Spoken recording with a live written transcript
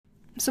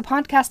So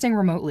podcasting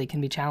remotely can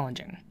be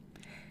challenging,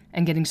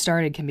 and getting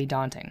started can be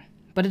daunting,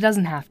 but it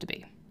doesn't have to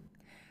be.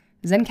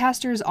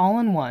 Zencastr's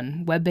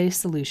all-in-one,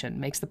 web-based solution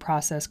makes the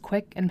process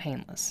quick and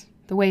painless,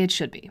 the way it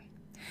should be.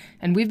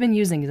 And we've been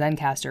using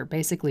Zencastr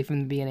basically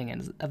from the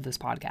beginning of this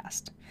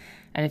podcast.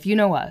 And if you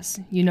know us,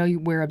 you know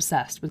we're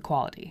obsessed with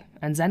quality,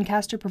 and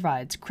Zencastr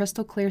provides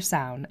crystal clear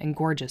sound and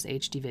gorgeous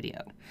HD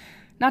video.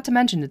 Not to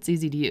mention it's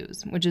easy to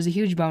use, which is a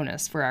huge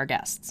bonus for our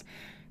guests.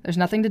 There's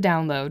nothing to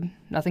download,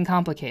 nothing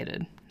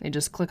complicated. They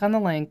just click on the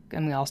link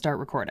and we all start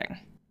recording.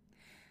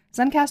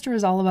 Zencastr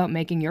is all about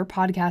making your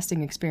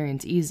podcasting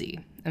experience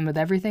easy, and with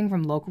everything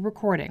from local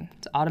recording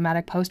to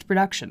automatic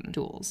post-production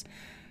tools,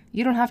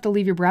 you don't have to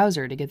leave your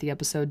browser to get the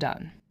episode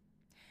done.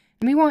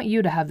 And we want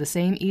you to have the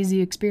same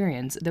easy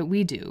experience that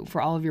we do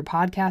for all of your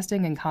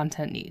podcasting and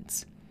content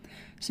needs.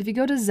 So if you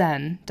go to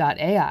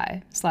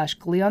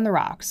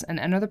zen.ai/GleeOnTheRocks and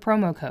enter the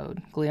promo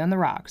code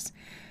GleeOnTheRocks,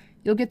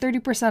 you'll get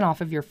 30%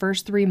 off of your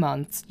first 3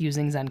 months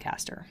using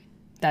Zencastr.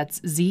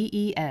 That's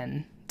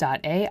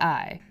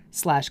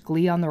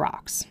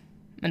zen.ai/GleeOnTheRocks.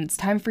 And it's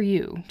time for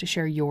you to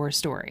share your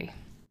story.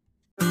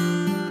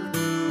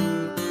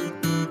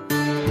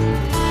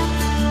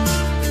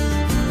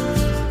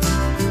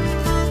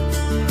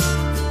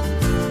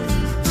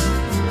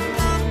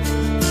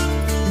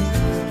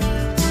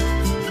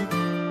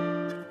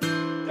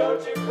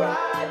 Don't you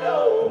cry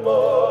no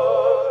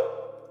more.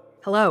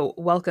 Hello,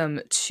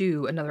 welcome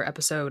to another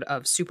episode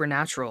of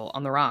Supernatural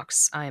on the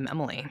Rocks. I'm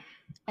Emily.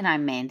 And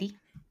I'm Mandy.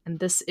 And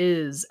this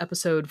is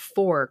episode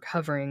 4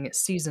 covering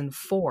season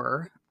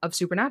 4 of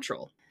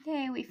Supernatural.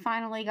 Yay, we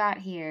finally got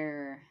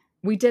here.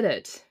 We did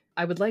it.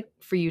 I would like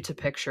for you to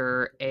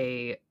picture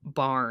a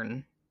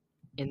barn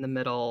in the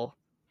middle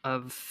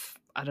of,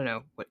 I don't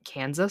know,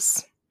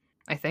 Kansas,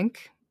 I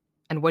think.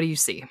 And what do you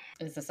see?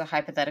 Is this a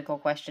hypothetical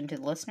question to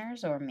the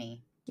listeners or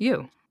me?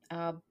 You.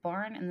 A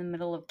barn in the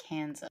middle of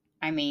Kansas.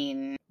 I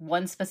mean,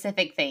 one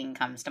specific thing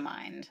comes to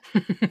mind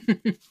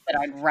that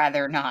I'd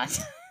rather not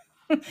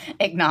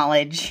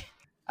acknowledge.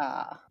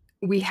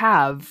 We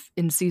have,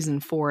 in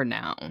season 4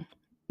 now,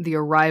 the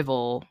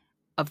arrival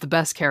of the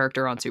best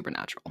character on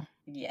Supernatural.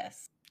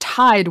 Yes.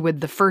 Tied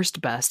with the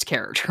first best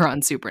character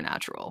on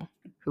Supernatural,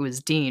 who is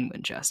Dean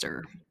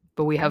Winchester.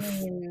 But we have...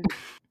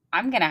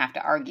 I'm going to have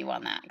to argue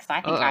on that, because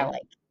I think I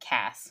like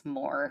Cass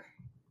more.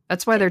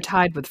 That's why they're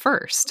tied with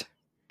first.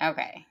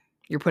 Okay.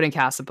 You're putting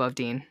Cass above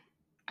Dean.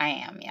 I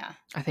am, yeah.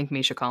 I think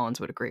Misha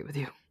Collins would agree with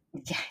you.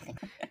 Yeah, I think.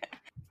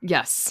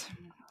 Yes.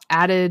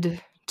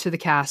 Added to the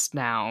cast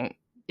now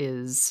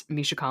is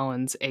Misha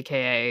Collins,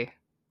 aka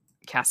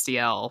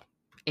Castiel,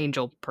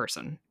 angel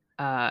person.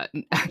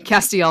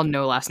 Castiel,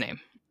 no last name.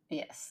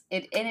 Yes.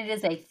 And it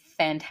is a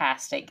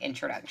fantastic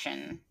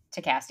introduction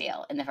to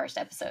Castiel in the first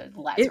episode,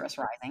 Lazarus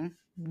Rising.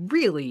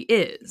 Really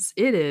is.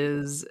 It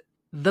is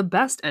the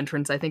best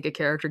entrance I think a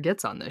character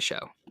gets on this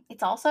show.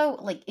 It's also,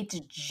 like, it's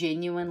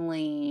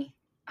genuinely,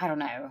 I don't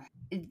know,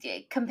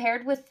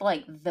 compared with,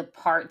 like, the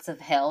parts of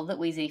Hell that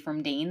we see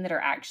from Dean that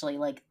are actually,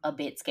 like, a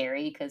bit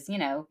scary, because, you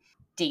know,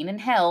 Dean and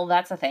Hell,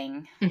 that's a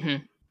thing.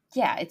 Mm-hmm.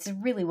 Yeah, it's a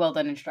really well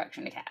done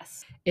introduction to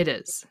Cass. It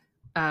is.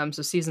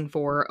 So season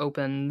 4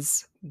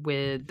 opens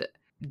with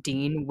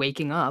Dean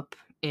waking up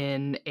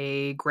in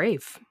a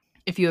grave.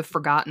 If you have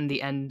forgotten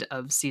the end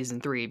of season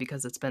 3,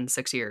 because it's been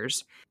 6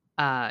 years,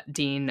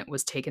 Dean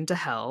was taken to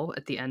hell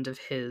at the end of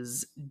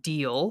his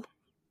deal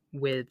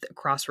with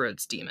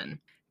Crossroads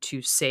Demon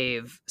to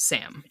save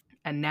Sam.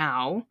 And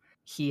now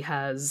he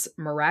has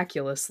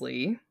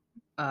miraculously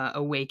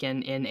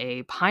awakened in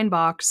a pine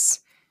box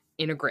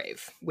in a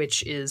grave,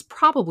 which is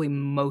probably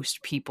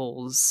most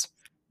people's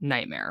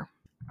nightmare.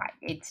 Right.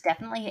 It's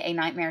definitely a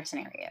nightmare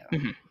scenario.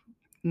 Mm-hmm.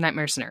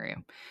 Nightmare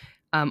scenario.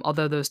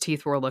 Although those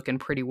teeth were looking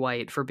pretty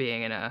white for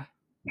being in a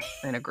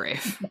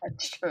grave.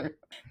 That's true.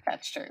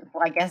 That's true.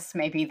 Well, I guess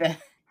maybe the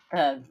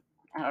I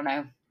don't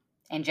know,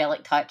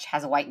 angelic touch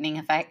has a whitening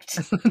effect.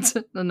 It's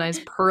a nice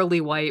pearly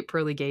white,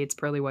 pearly gates,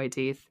 pearly white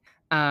teeth.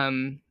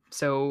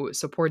 So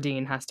poor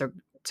Dean has to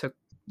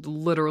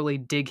literally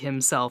dig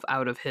himself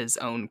out of his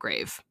own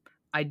grave.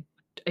 I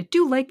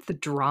do like the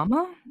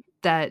drama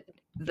that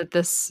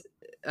this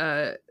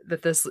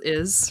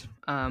is.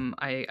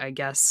 I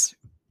guess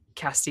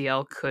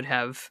Castiel could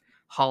have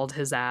hauled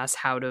his ass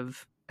out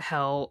of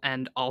hell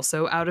and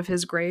also out of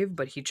his grave,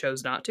 but he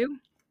chose not to.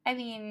 I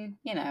mean,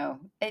 you know,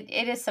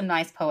 it is some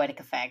nice poetic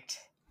effect.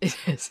 It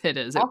is. It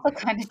also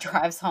kind of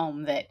drives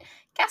home that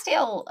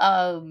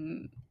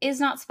Castiel is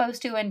not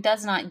supposed to and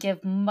does not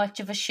give much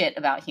of a shit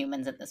about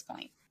humans at this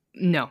point.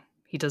 No,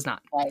 he does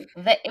not. Like,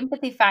 the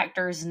empathy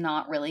factor is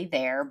not really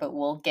there, but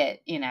we'll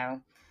get, you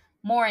know,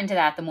 more into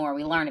that the more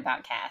we learn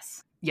about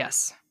Cass.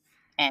 Yes.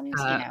 And, you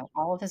know,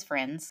 all of his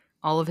friends.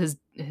 All of his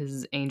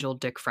angel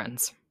dick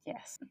friends.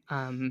 Yes.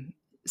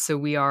 So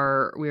we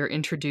are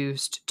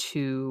introduced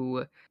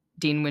to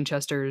Dean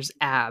Winchester's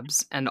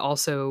abs and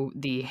also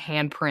the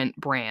handprint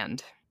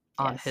brand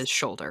on his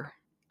shoulder.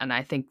 And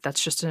I think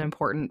that's just an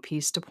important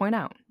piece to point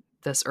out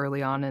this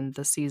early on in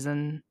the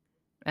season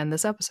and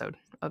this episode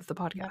of the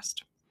podcast.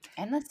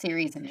 And the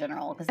series in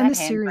general, because that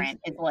handprint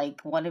is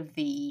like one of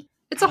the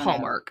It's a I don't know.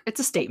 hallmark. It's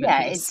a statement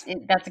Yeah, piece.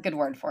 that's a good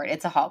word for it.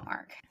 It's a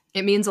hallmark.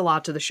 It means a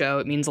lot to the show.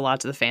 It means a lot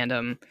to the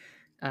fandom.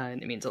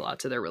 And it means a lot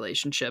to their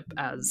relationship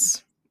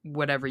as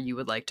whatever you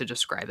would like to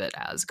describe it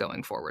as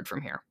going forward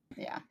from here.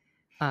 Yeah.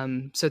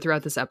 So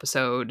throughout this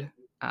episode,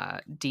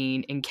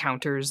 Dean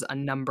encounters a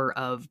number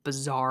of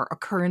bizarre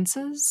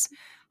occurrences,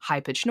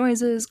 high-pitched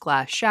noises,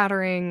 glass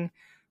shattering,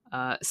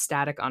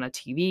 static on a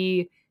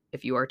TV.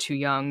 If you are too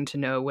young to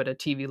know what a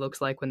TV looks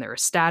like when there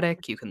is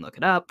static, you can look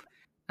it up.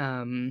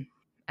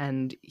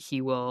 And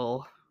he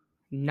will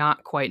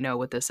not quite know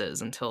what this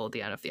is until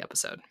the end of the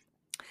episode.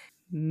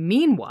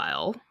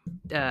 Meanwhile,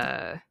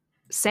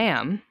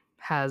 Sam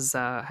has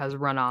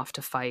run off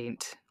to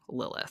fight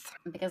Lilith.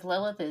 Because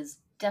Lilith is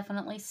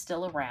definitely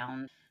still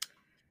around,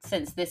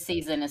 since this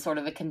season is sort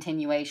of a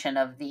continuation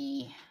of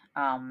the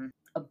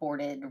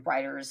aborted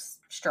writers'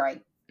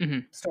 strike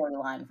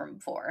storyline from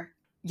before.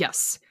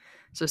 Yes.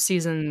 So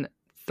season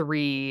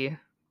 3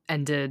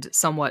 ended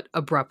somewhat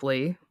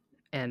abruptly,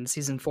 and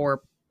season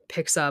 4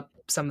 picks up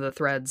some of the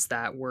threads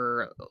that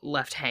were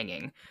left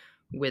hanging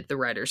with the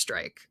writer's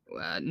strike,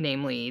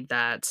 namely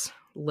that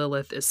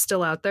Lilith is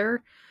still out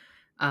there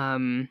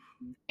and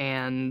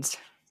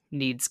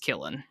needs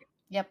killing.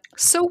 Yep.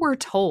 So we're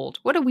told.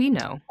 What do we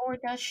know? Or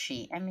does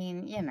she? I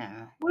mean,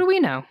 What do we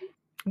know?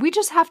 We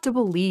just have to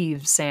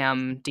believe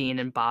Sam, Dean,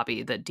 and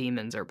Bobby that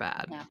demons are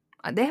bad. Yeah.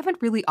 They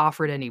haven't really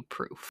offered any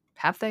proof,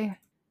 have they?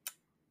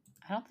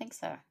 I don't think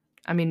so.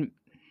 I mean,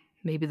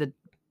 maybe the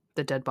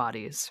dead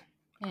bodies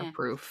Yeah. are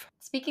proof.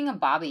 Speaking of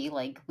Bobby,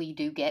 like, we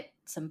do get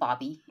some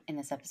Bobby in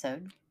this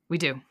episode. We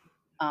do.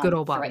 Good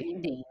old Bobby.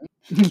 threatening Dean.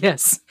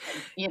 Yes.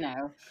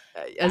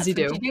 That's As you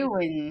do. what you do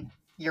when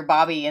you're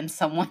Bobby and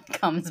someone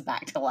comes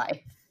back to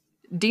life.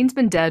 Dean's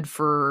been dead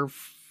for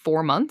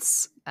 4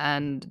 months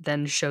and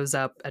then shows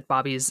up at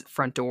Bobby's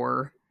front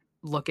door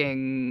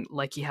looking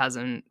like he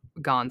hasn't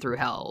gone through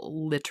hell,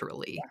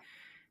 literally.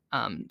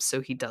 Yeah.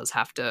 So he does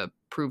have to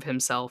prove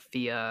himself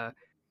via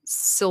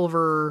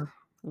silver,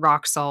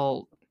 rock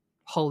salt,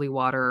 holy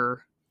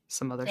water,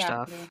 some other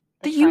stuff.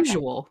 The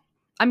usual.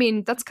 I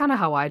mean, that's kind of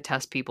how I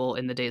test people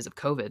in the days of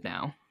COVID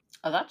now.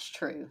 Oh, that's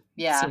true.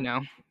 Yeah.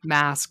 So,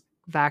 mask,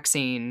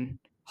 vaccine,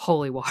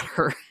 holy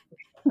water.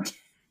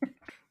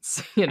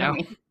 So, I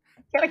mean,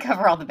 gotta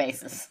cover all the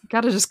bases.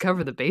 Gotta just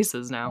cover the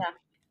bases now.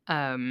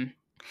 Yeah.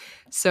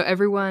 So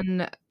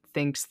everyone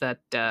thinks that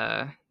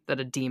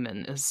a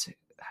demon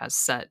has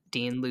set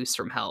Dean loose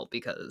from hell,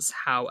 because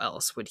how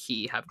else would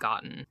he have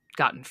gotten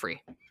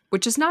free?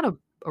 Which is not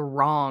a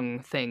wrong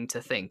thing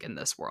to think in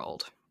this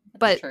world.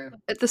 But true.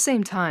 At the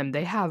same time,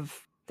 they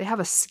have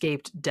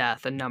escaped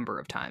death a number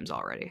of times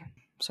already.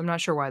 So I'm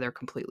not sure why they're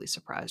completely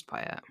surprised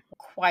by it.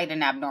 Quite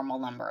an abnormal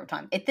number of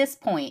times. At this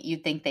point,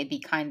 you'd think they'd be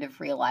kind of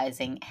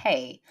realizing,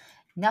 hey,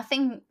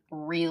 nothing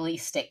really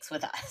sticks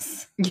with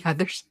us. Yeah,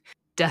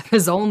 death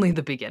is only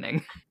the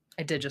beginning.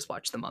 I did just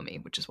watch The Mummy,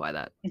 which is why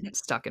that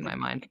stuck in my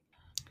mind.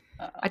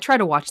 I try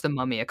to watch The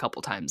Mummy a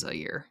couple times a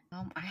year.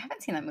 I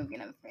haven't seen that movie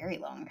in a very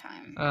long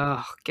time.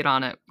 Oh, get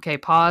on it. Okay,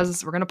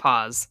 pause. We're going to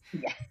pause.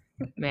 Yeah.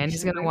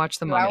 Mandy's going to watch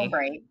The Mummy. 2-hour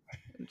break.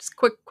 Just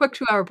quick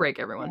 2-hour break,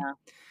 everyone. Yeah.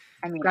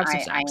 I mean,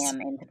 I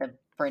am into the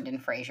Brendan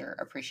Fraser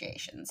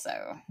appreciation,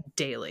 so.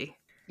 Daily.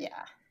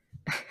 Yeah.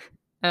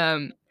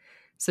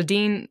 So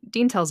Dean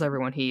tells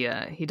everyone he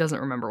doesn't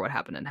remember what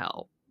happened in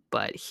hell,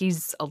 but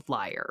he's a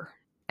liar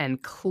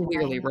and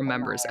clearly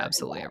remembers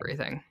absolutely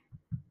everything,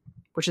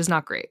 which is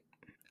not great.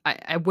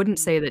 I wouldn't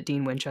say that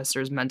Dean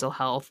Winchester's mental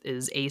health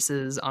is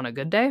aces on a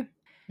good day.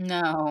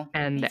 No.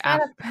 And he's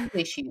got a few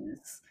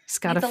issues. He's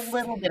got a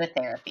little bit of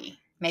therapy.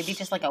 Maybe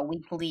just like a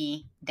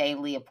weekly,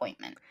 daily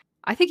appointment.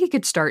 I think he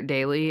could start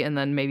daily and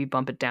then maybe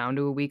bump it down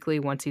to a weekly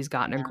once he's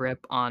gotten a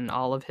grip on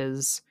all of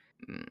his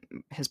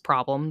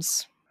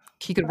problems.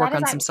 He could work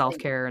on some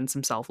self-care and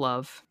some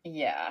self-love.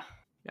 Yeah.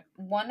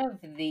 One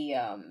of the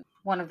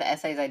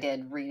essays I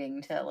did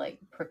reading to like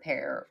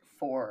prepare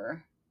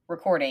for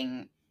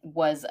recording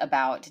was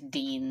about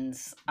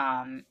Dean's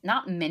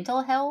not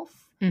mental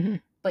health,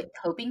 but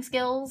coping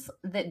skills,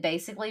 that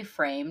basically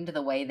framed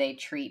the way they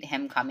treat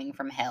him coming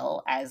from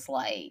hell as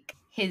like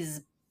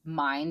his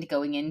mind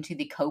going into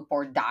the cope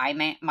or die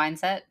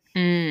mindset.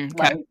 Okay.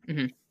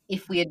 Like,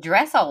 if we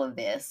address all of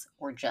this,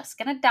 we're just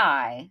gonna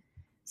die.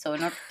 So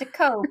in order to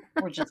cope,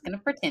 we're just gonna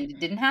pretend it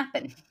didn't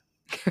happen.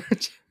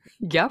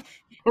 Yep.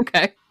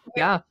 Okay.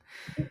 Yeah.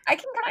 I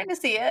can kind of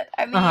see it.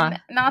 I mean,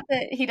 not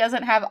that he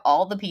doesn't have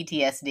all the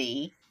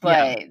PTSD,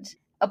 but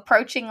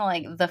approaching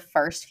like the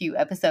first few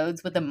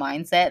episodes with a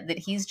mindset that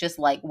he's just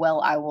like,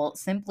 well, I will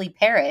simply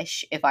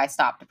perish if I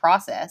stop to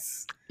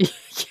process.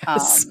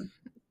 Yes.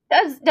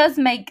 Does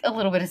make a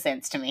little bit of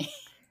sense to me.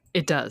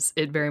 It does.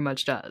 It very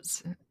much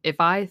does. If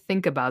I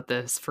think about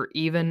this for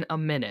even a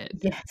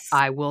minute,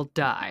 I will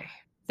die.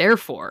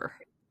 Therefore,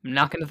 I'm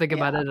not going to think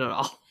about it at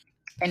all.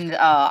 And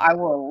I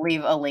will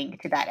leave a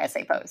link to that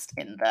essay post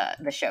in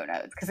the show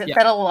notes, because it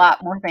said a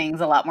lot more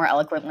things, a lot more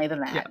eloquently than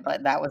that. Yeah.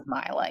 But that was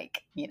my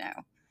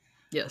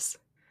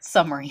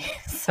summary.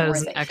 That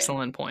is an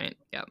excellent point.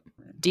 Yep.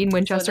 Dean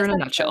Winchester in a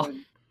nutshell.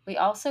 We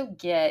also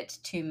get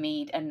to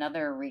meet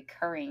another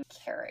recurring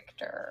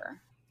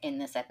character in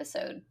this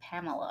episode,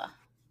 Pamela,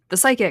 The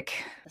psychic.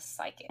 the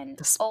psychic, and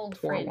This old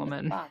poor friend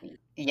woman. Bobby.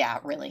 Yeah,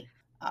 really.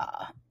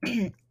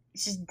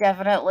 She's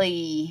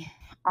definitely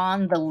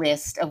on the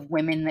list of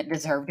women that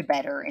deserved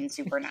better in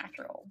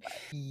Supernatural. But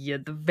Yeah,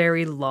 the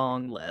very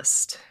long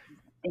list.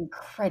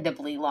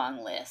 incredibly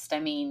long list. I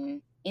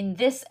mean, in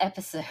this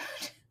episode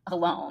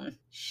alone,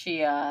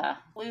 she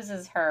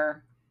loses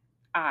her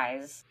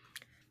eyes.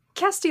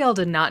 Castiel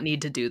did not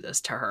need to do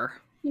this to her.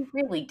 He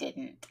really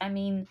didn't. I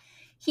mean,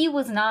 he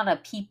was not a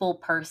people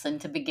person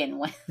to begin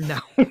with.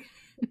 No.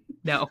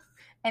 No,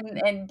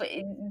 But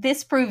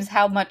this proves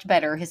how much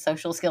better his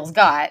social skills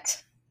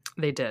got.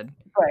 they did.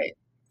 But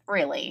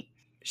really,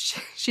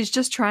 She's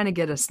just trying to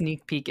get a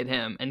sneak peek at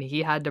him, and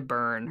he had to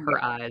burn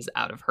her eyes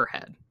out of her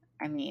head.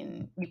 I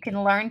mean, you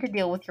can learn to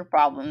deal with your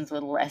problems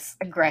with less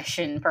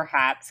aggression,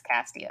 perhaps,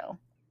 Castiel.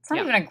 It's not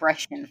Yeah. even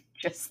aggression,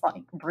 just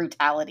like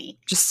brutality.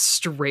 Just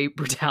straight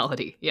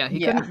brutality. Yeah, he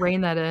Yeah. couldn't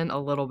rein that in a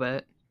little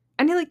bit.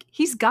 And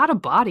he's got a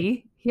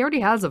body. He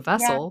already has a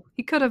vessel.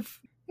 He could have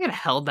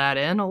held that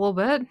in a little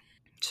bit.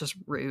 It's just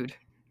rude.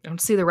 I don't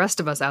see the rest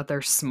of us out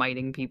there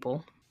smiting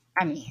people.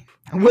 I mean,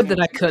 I would that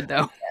I could,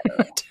 though.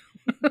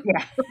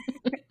 yeah.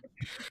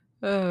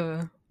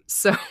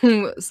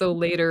 So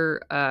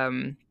later,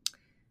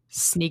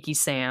 Sneaky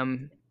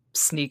Sam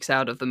sneaks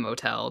out of the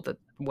motel,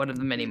 one of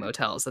the many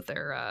motels that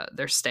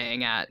they're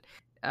staying at,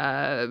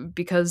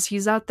 because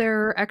he's out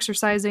there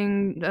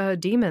exercising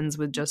demons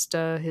with just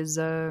his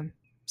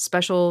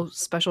special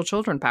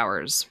children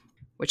powers,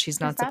 which he's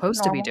not That's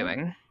supposed to be normal.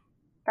 doing.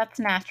 That's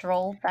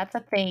natural. That's a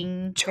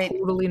thing.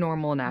 Totally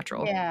normal and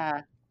natural.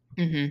 Yeah.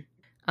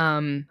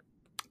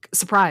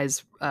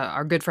 Surprise!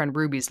 Our good friend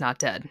Ruby's not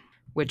dead,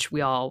 which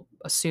we all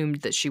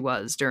assumed that she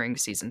was during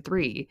season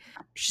 3.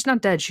 She's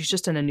not dead. She's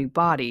just in a new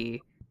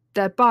body.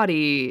 That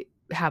body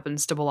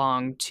happens to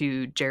belong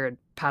to Jared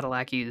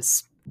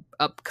Padalecki's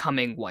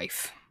upcoming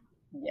wife.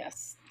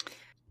 Yes.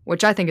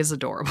 Which I think is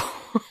adorable.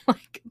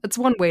 Like, that's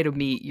one way to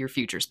meet your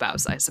future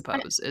spouse, I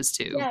suppose, is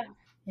to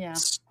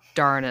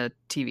star in a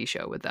TV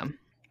show with them.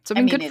 So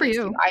I mean, good for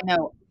you. Too.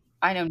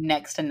 I know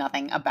next to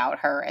nothing about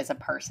her as a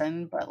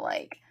person, but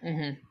like,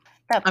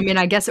 I mean,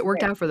 I guess it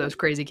worked out for those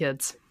crazy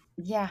kids.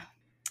 Yeah.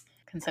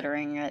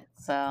 Considering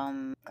it's,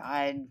 God,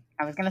 I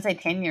was going to say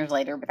 10 years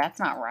later, but that's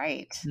not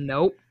right.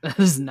 Nope. That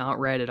is not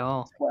right at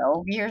all.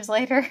 12 years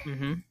later?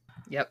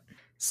 Yep.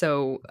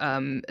 So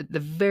at the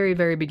very,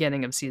 very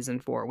beginning of season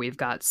 4, we've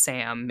got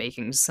Sam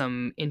making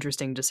some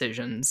interesting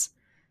decisions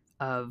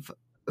of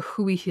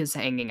who he is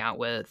hanging out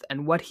with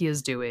and what he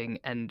is doing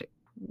and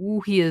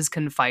who he is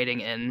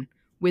confiding in,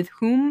 with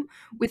whom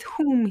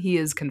he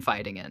is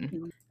confiding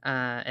in.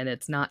 And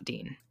it's not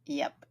Dean.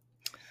 Yep.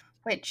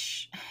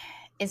 Which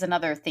is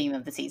another theme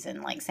of the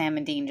season, like Sam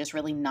and Dean just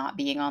really not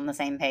being on the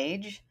same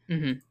page.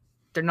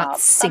 They're not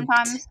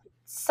synced.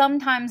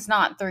 Sometimes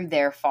not through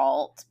their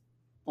fault,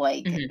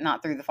 like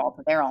not through the fault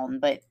of their own,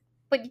 but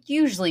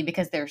usually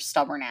because they're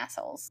stubborn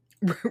assholes.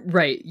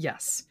 Right.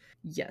 Yes.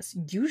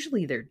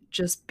 Usually they're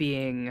just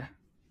being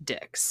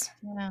dicks.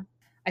 Yeah.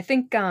 I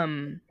think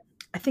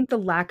the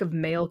lack of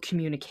male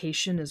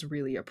communication is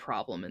really a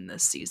problem in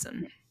this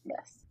season.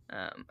 Yes.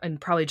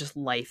 And probably just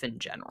life in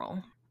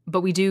general.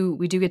 But we do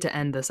get to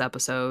end this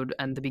episode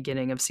and the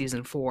beginning of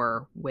season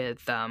 4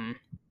 with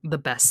the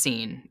best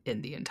scene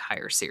in the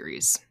entire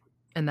series,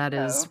 and that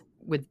is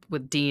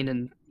with Dean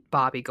and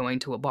Bobby going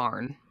to a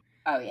barn.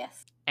 Oh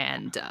yes.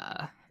 And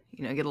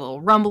get a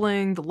little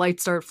rumbling. The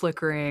lights start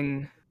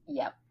flickering.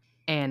 Yep.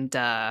 And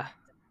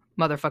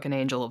motherfucking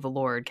angel of the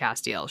Lord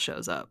Castiel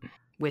shows up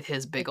with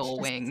his big ol'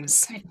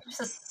 wings. It's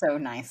just so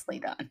nicely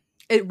done.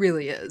 It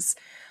really is.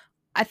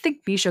 I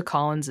think Misha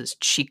Collins'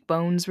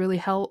 cheekbones really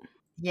help.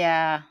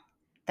 Yeah,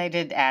 they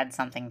did add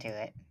something to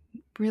it.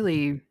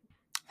 Really,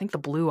 I think the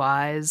blue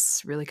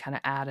eyes really kind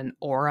of add an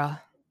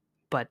aura,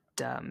 but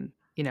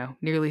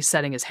nearly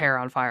setting his hair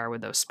on fire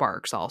with those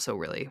sparks also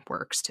really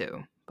works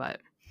too.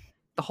 But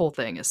the whole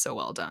thing is so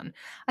well done.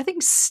 I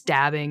think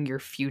stabbing your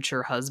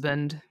future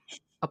husband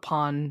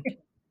upon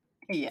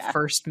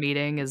first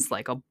meeting is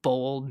like a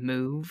bold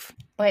move.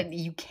 But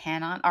you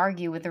cannot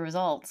argue with the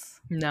results.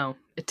 No,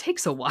 it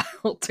takes a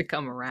while to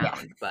come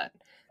around, but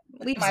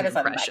leaves an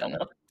impression.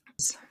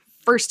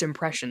 First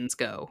impressions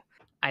go.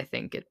 I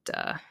think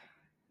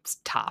it's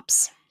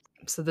tops.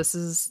 So this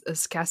is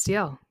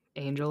Castiel,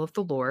 angel of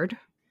the Lord.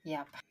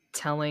 Yep.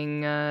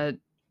 Telling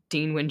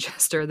Dean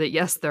Winchester that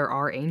yes, there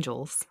are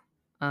angels.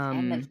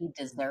 And that he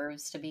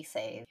deserves to be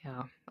saved.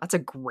 Yeah, that's a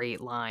great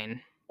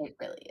line. It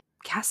really is.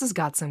 Cass has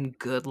got some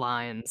good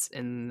lines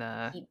in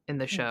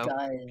the show.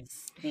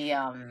 He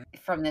does.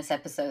 From this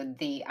episode,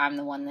 I'm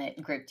the one that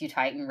gripped you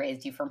tight and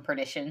raised you from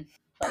perdition.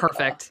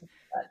 Perfect.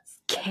 That's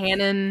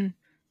canon.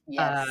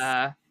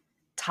 Yes.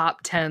 Top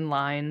 10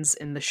 lines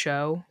in the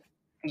show.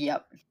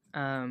 Yep.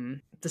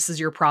 This is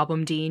your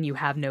problem, Dean. You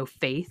have no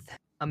faith.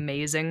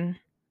 Amazing.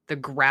 The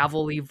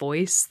gravelly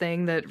voice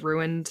thing that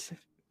ruined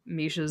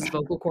Misha's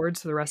vocal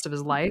cords for the rest of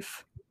his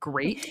life.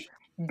 Great.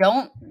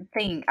 don't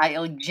think, I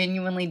like,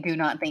 genuinely do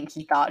not think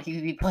he thought he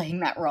would be playing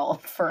that role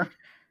for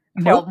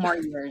 12 Nope. more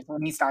years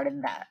when he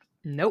started that.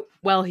 Nope.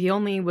 Well, he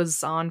only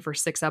was on for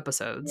 6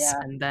 episodes, Yeah.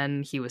 and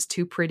then he was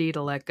too pretty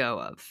to let go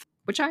of,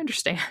 which I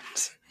understand.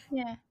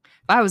 Yeah.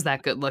 If I was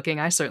that good looking,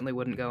 I certainly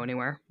wouldn't go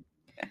anywhere.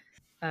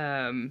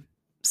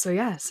 So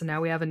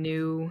now we have a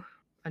new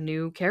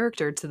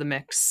character to the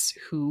mix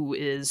who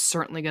is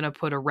certainly going to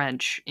put a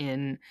wrench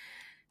in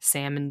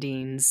Sam and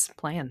Dean's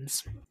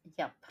plans.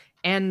 Yep.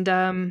 And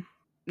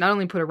not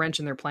only put a wrench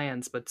in their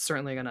plans, but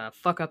certainly going to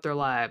fuck up their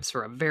lives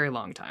for a very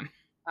long time.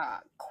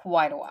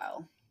 Quite a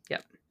while.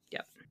 Yep.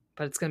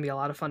 But it's going to be a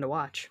lot of fun to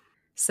watch.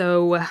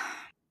 So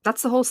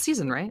that's the whole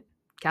season, right?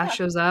 Cass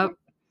shows up.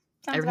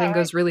 Sounds Everything about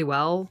goes really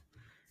well.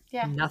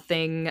 Yeah.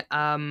 Nothing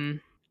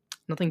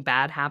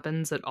bad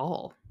happens at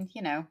all.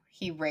 You know,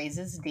 he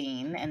raises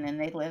Dean and then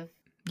they live.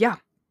 Yeah.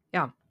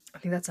 I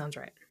think that sounds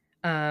right.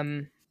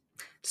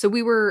 So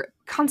we were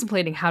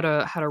contemplating how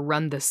to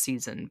run this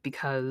season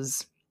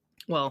because,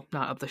 well,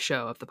 not of the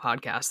show, of the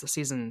podcast. The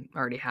season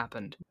already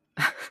happened.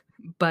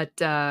 But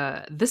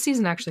this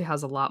season actually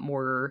has a lot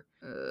more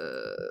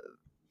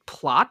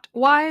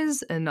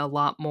plot-wise and a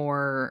lot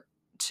more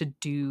to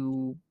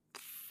do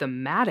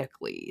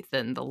thematically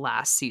than the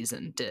last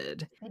season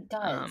did. It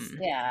does.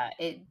 Yeah.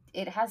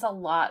 It has a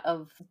lot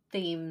of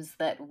themes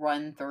that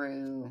run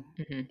through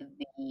the,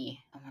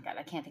 oh my God,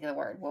 I can't think of the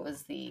word. What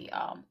was the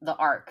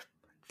arc?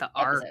 The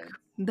arc. Episode.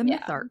 The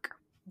myth arc.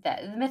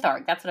 The myth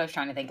arc. That's what I was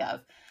trying to think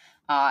of.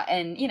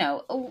 And, you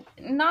know,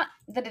 not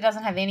that it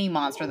doesn't have any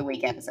Monster of the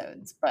Week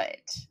episodes,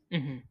 but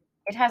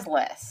it has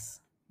less.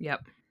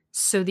 Yep.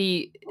 So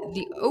the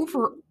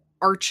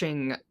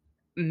overarching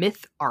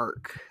myth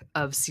arc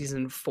of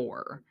season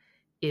 4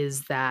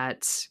 is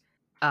that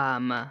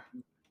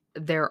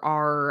there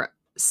are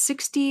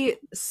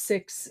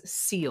 66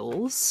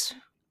 seals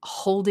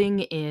holding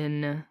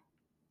in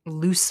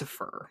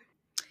Lucifer,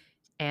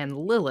 and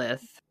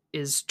Lilith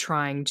is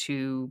trying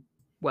to,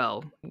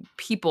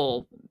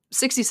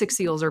 66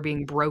 seals are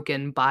being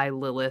broken by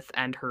Lilith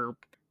and her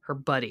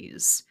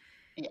buddies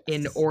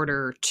in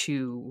order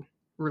to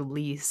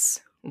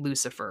release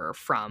Lucifer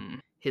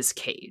from his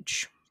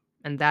cage.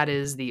 And that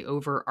is the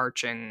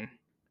overarching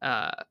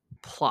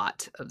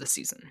plot of the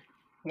season.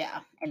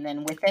 Yeah. And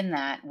then within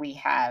that, we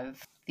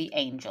have the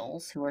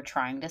angels who are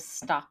trying to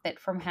stop it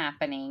from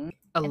happening.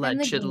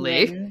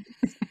 Allegedly.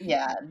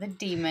 The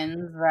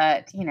demons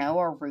that, you know,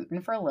 are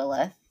rooting for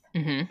Lilith.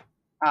 Mm-hmm.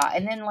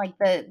 And then, like,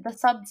 the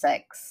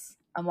subsects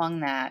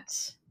among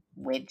that.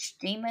 Which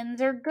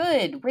demons are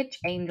good? Which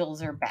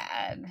angels are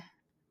bad?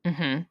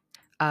 Mm-hmm.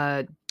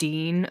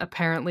 Dean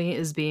apparently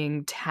is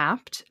being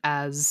tapped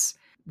as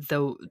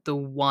the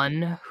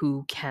one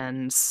who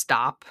can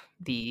stop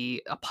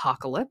the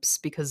apocalypse,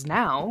 because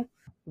now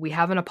we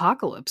have an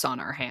apocalypse on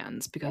our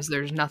hands because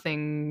there's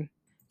nothing.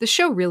 The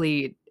show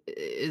really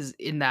is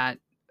in that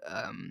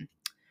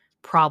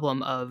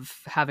problem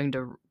of having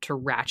to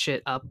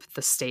ratchet up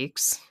the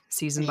stakes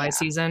season by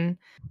season.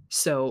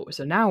 So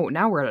now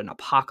we're at an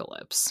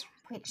apocalypse,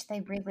 which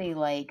they really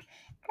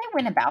they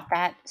went about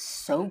that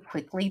so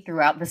quickly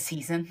throughout the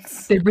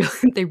seasons.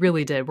 They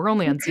really did. We're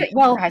only on season.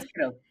 Could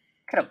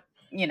have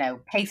you know,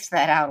 paced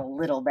that out a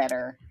little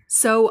better.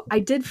 So I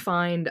did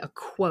find a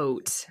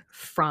quote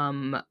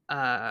from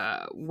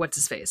what's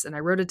his face, and I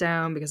wrote it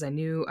down because I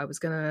knew I was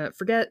gonna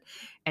forget,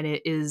 and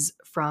it is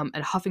from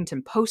a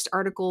Huffington Post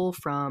article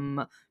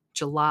from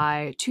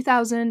July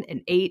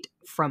 2008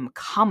 from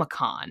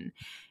Comic-Con,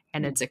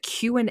 and it's a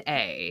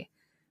Q&A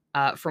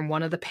from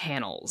one of the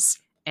panels,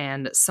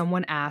 and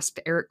someone asked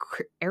Eric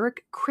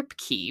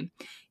Kripke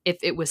if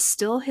it was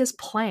still his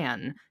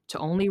plan to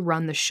only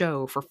run the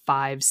show for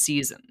 5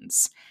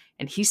 seasons,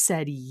 and he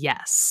said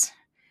yes,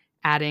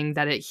 adding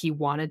that he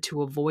wanted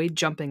to avoid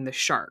jumping the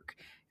shark,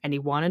 and he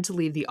wanted to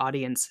leave the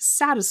audience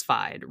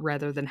satisfied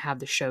rather than have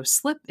the show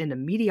slip into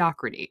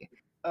mediocrity.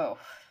 Oh,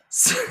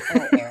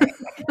 Eric.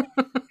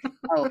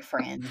 Oh,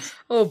 friend.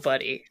 Oh,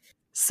 buddy.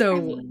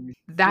 So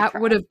that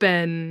would have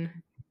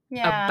been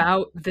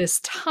about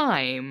this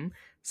time.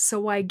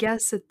 So I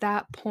guess at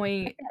that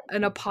point,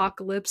 an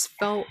apocalypse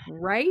felt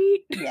right.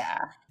 Yeah.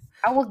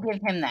 I will give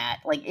him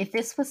that. Like, if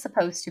this was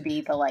supposed to be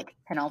the,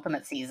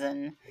 penultimate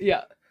season.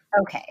 Yeah.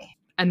 Okay.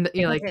 And,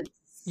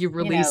 you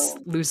release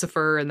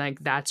Lucifer and,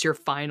 that's your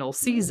final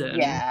season.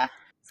 Yeah.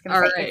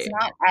 It's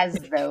not as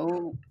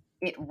though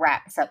it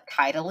wraps up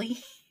tidily.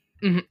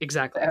 Mm-hmm,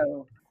 exactly.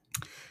 So,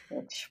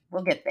 which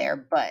we'll get there,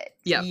 but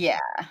yeah.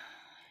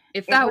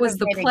 If that was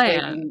the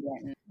plan.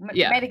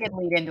 Made a good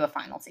lead into a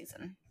final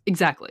season.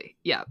 Exactly.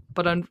 Yeah.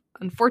 But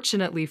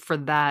unfortunately for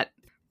that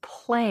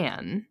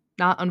plan,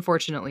 not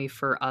unfortunately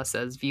for us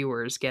as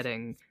viewers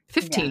getting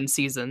 15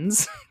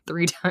 seasons,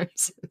 3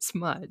 times as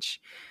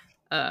much,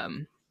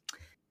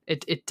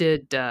 it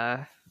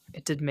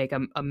did make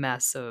a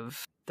mess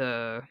of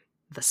the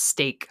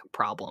stake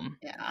problem.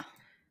 Yeah.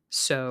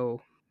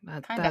 So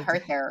kind of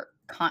hurt their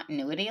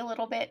continuity a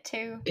little bit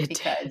too,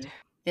 because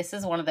this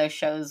is one of those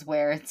shows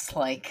where it's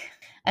like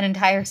an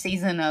entire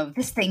season of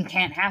this thing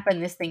can't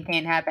happen, this thing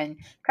can't happen.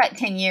 Cut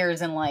 10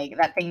 years and like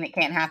that thing that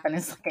can't happen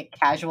is like a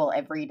casual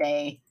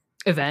everyday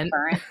Event.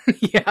 occurrence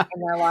Yeah.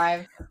 in their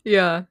lives.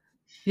 Yeah.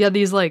 Yeah,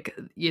 these like,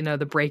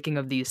 the breaking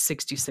of these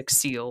 66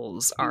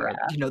 seals are,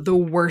 the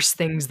worst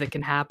things that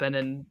can happen.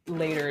 And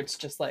later it's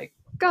just like,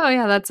 oh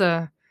yeah, that's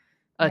a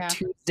Yeah.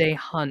 Tuesday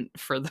hunt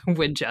for the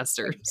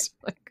Winchesters.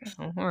 Like,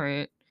 oh, all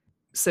right.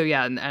 So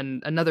yeah,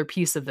 and another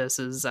piece of this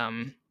is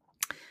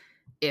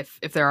if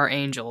there are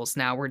angels,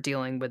 now we're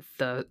dealing with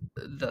the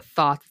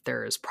thought that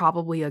there is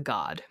probably a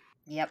god.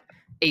 Yep.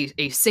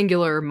 A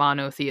singular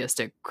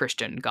monotheistic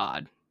Christian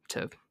god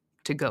to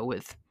go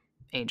with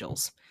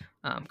angels.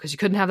 Because you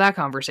couldn't have that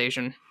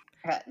conversation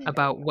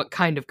about what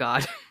kind of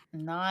god.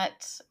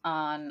 Not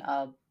on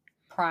a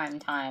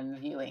primetime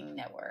viewing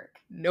network.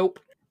 Nope.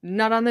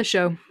 Not on this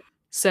show.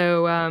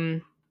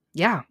 So,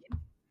 yeah.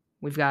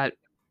 We've got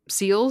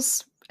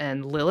seals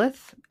and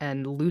Lilith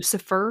and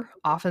Lucifer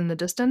off in the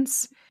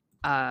distance.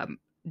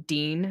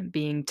 Dean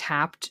being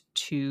tapped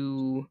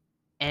to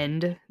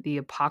end the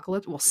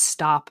apocalypse. Well,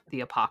 stop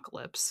the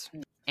apocalypse.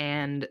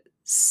 And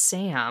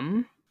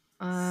Sam...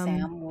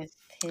 Sam with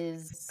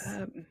his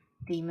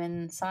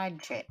demon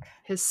side chick.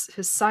 His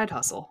side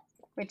hustle.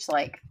 Which,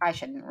 like, I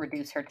shouldn't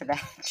reduce her to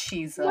that.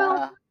 She's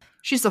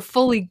a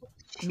fully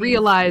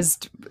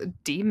realized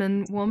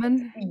demon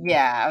woman.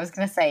 Yeah, I was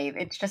gonna say,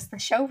 it's just the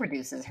show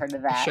reduces her to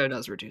that. The show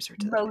does reduce her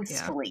to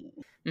mostly.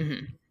 that.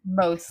 Yeah.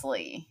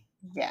 Mostly.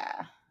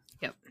 Yeah.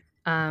 Yep.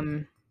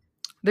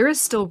 There is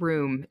still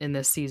room in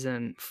this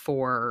season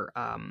for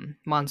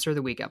Monster of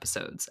the Week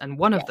episodes, and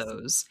one of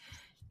those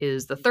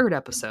is the third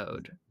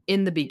episode,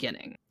 In the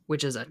Beginning,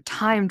 which is a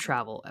time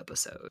travel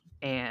episode.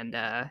 And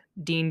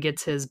Dean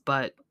gets his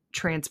butt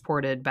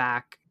transported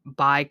back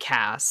by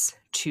Cass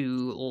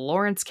to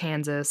Lawrence,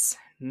 Kansas,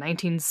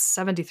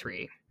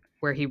 1973,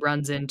 where he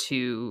runs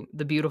into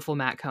the beautiful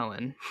Matt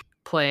Cohen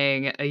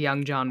playing a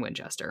young John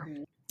Winchester.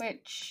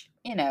 Which,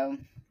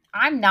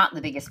 I'm not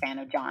the biggest fan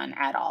of John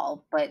at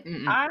all, but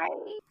I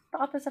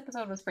thought this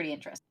episode was pretty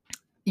interesting.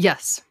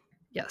 Yes.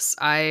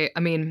 I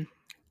mean,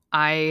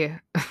 I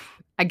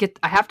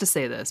have to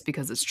say this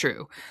because it's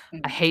true.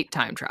 I hate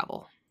time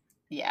travel.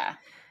 Yeah.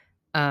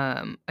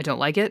 I don't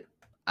like it.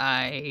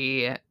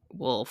 I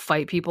will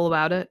fight people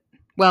about it.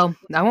 Well,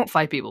 I won't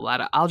fight people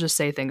about it. I'll just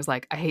say things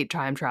like, I hate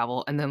time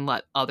travel, and then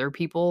let other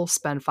people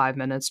spend 5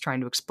 minutes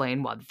trying to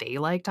explain why they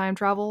like time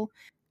travel,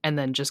 and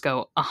then just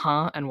go,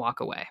 and walk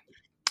away.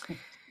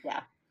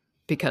 Yeah.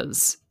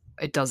 Because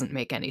it doesn't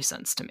make any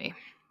sense to me.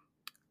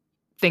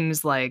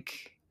 Things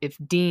like, if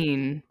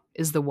Dean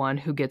is the one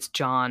who gets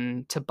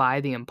John to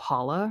buy the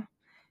Impala,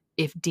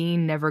 if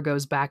Dean never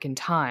goes back in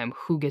time,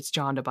 who gets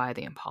John to buy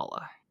the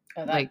Impala?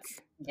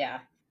 Yeah.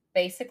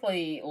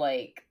 Basically,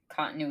 like,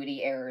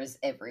 continuity errors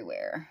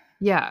everywhere.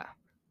 Yeah.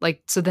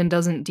 Like, so then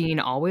doesn't Dean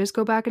always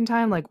go back in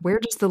time? Like, where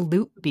does the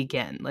loop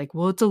begin? Like,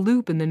 well, it's a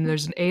loop and then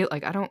there's an A.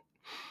 Like, I don't.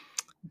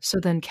 So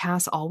then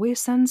Cass always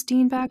sends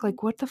Dean back?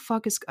 Like, what the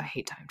fuck is. I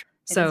hate time travel.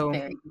 So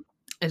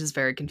it is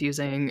very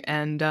confusing,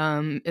 and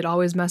it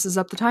always messes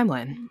up the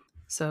timeline.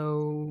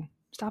 So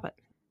stop it.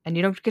 And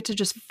you don't get to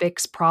just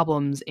fix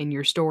problems in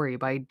your story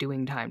by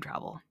doing time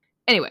travel.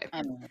 Anyway.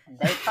 I mean,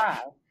 they try.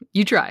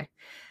 You try.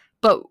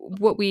 But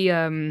what we,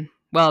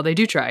 they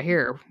do try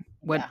here.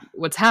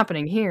 What's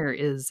happening here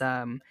is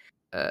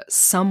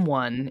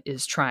someone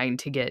is trying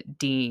to get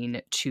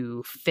Dean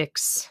to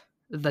fix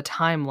the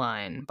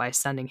timeline by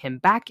sending him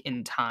back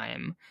in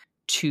time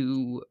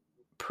to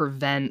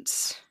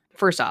prevent...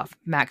 First off,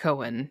 Matt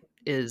Cohen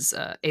is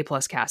A+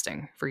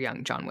 casting for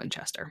young John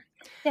Winchester.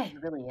 Yeah, he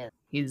really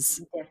is.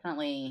 He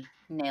definitely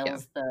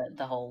nails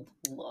the whole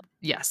look.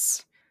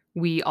 Yes.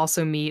 We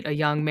also meet a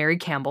young Mary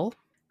Campbell,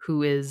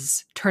 who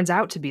turns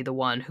out to be the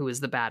one who is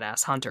the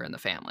badass hunter in the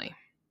family.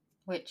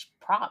 Which,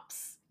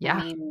 props. Yeah.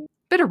 I mean,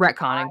 bit of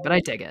retconning, but I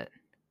dig it.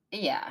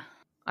 Yeah.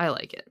 I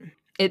like it.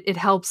 It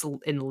helps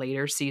in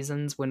later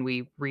seasons when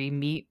we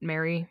re-meet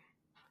Mary.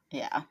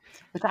 Yeah.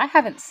 Which I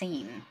haven't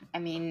seen. I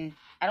mean,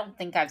 I don't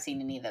think I've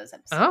seen any of those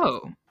episodes.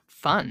 Oh,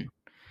 fun.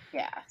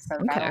 Yeah. So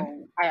okay.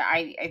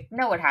 I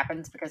know what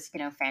happens because,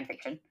 fan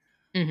fiction.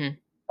 Mm-hmm.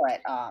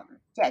 But,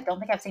 I don't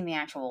think I've seen the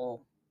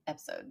actual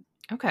episode.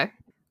 Okay.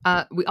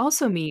 We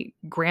also meet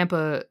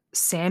Grandpa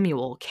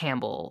Samuel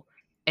Campbell,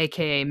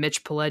 a.k.a.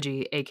 Mitch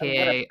Pileggi,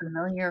 a.k.a. A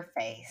familiar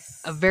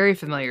face. A very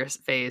familiar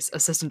face,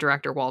 Assistant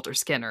Director Walter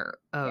Skinner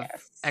of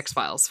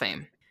X-Files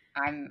fame.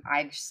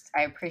 I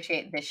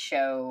appreciate this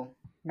show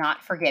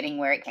not forgetting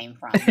where it came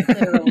from.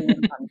 Literally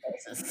in some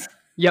cases.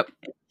 Yep.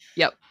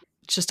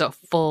 It's just a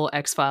full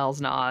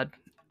X-Files nod.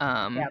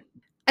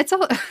 It's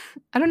all,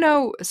 I don't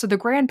know. So the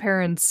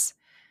grandparents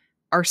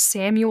are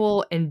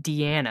Samuel and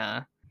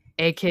Deanna,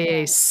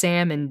 aka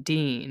Sam and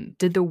Dean.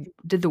 Did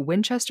the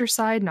Winchester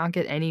side not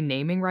get any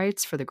naming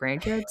rights for the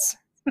grandkids?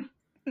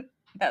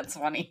 That's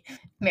funny.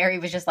 Mary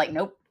was just like,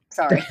 nope,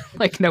 sorry.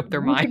 Like, nope,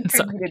 they're mine.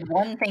 Contributed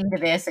one thing to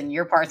this, and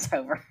your part's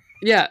over.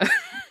 Yeah,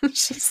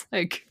 it's just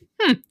like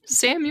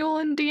Samuel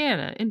and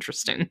Deanna.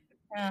 Interesting.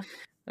 Yeah,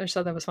 I just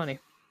thought that was funny.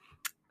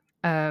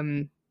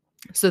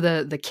 So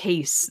the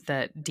case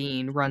that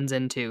Dean runs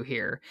into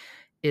here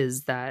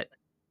is that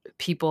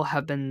people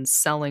have been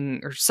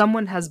selling, or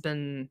someone has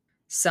been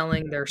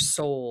selling their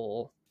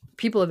soul.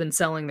 People have been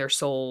selling their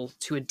soul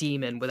to a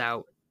demon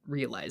without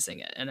realizing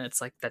it, and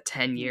it's like the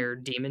 10-year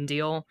demon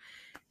deal.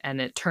 And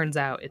it turns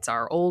out it's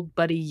our old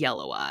buddy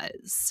Yellow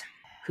Eyes,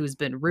 who's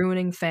been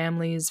ruining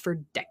families for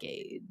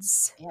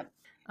decades. Yep.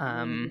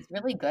 I mean, he's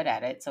really good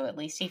at it, so at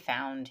least he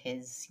found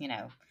his,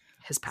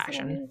 His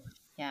passion,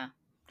 yeah,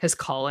 his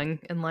calling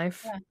in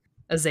life. Yeah.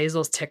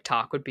 Azazel's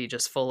TikTok would be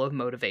just full of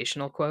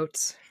motivational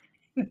quotes.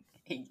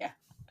 yeah.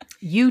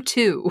 You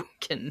too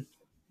can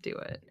do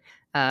it.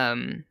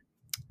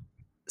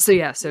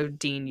 So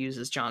Dean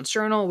uses John's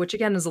journal, which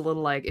again is a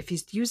little like, if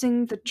he's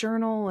using the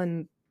journal,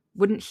 and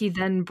wouldn't he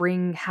then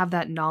have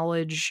that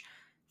knowledge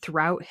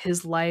throughout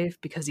his life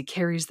because he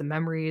carries the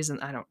memories?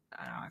 And I don't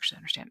actually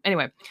understand.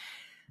 Anyway,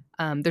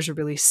 there's a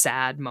really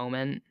sad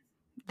moment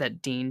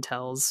that Dean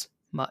tells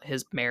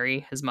his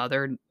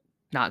mother,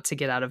 not to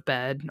get out of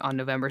bed on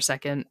November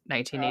 2nd,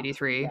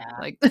 1983.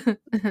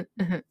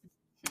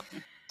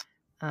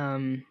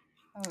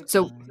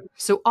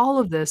 So all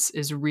of this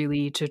is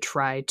really to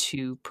try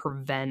to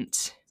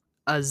prevent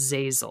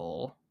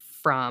Azazel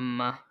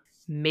from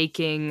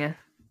making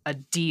a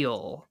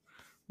deal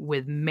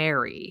with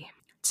Mary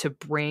to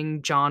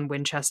bring John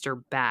Winchester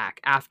back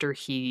after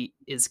he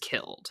is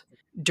killed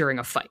during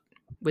a fight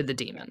with the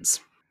demons.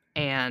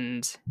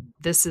 And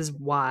this is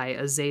why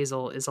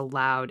Azazel is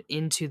allowed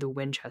into the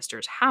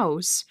Winchester's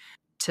house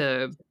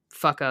to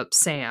fuck up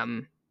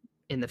Sam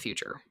in the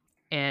future.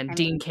 And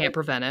Dean can't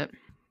prevent it.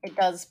 It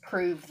does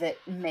prove that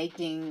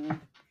making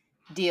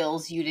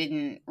deals you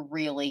didn't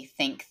really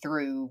think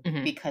through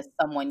because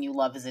someone you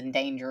love is in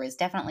danger is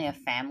definitely a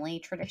family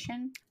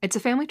tradition. It's a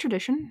family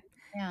tradition.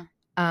 Yeah.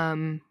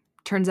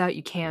 Turns out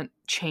you can't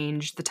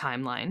change the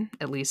timeline,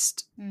 at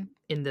least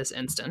in this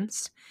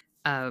instance.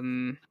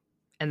 And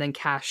then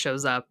Cass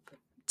shows up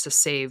to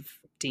save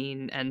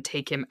Dean and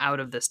take him out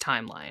of this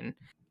timeline.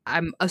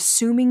 I'm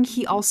assuming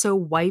he also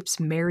wipes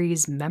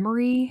Mary's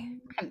memory.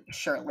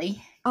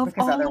 Surely.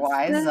 Because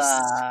otherwise,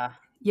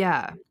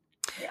 yeah.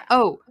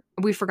 Oh,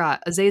 we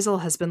forgot. Azazel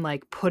has been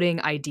like putting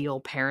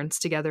ideal parents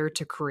together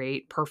to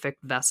create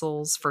perfect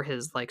vessels for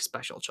his like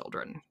special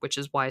children, which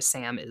is why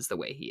Sam is the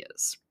way he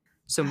is.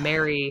 So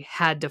Mary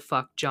had to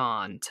fuck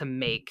John to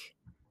make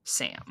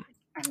Sam.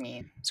 I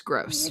mean, it's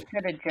gross. You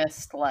could have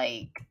just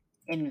like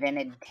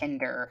invented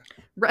Tinder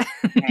right.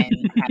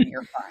 and have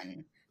your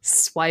fun.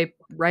 Swipe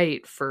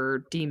right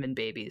for demon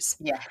babies.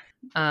 Yeah.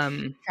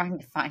 Trying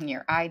to find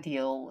your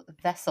ideal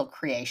vessel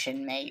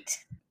creation mate.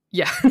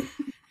 Yeah.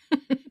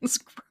 It's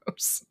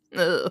gross.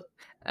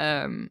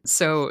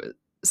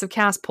 So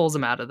Cass pulls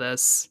him out of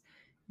this.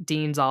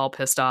 Dean's all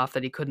pissed off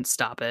that he couldn't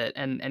stop it,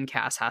 and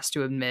Cass has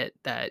to admit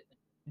that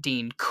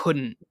Dean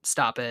couldn't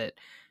stop it.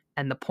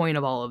 And the point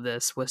of all of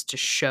this was to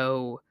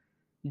show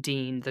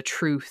Dean the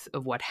truth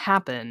of what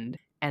happened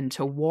and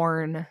to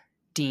warn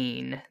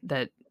Dean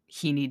that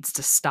he needs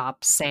to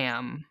stop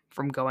Sam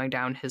from going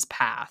down his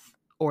path,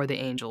 or the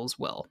angels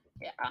will.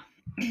 Yeah.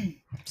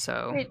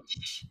 So,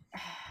 which,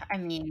 I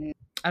mean,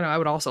 I don't know. I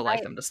would also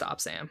like them to stop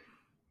Sam.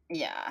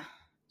 Yeah.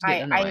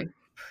 I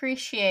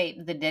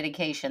appreciate the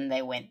dedication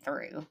they went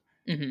through.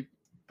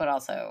 But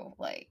also,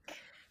 like,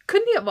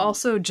 couldn't he have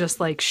also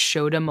just like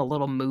showed him a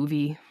little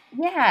movie?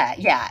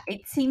 Yeah.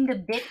 It seemed a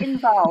bit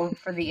involved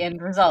for the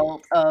end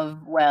result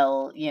of,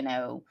 well,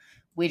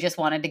 we just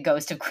wanted a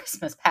Ghost of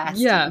Christmas Past.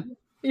 Yeah.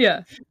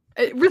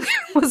 It really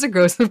was a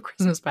Ghost of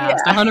Christmas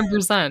Past,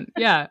 100%.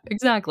 Yeah,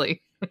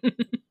 exactly.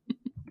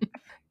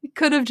 He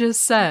could have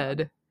just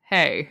said,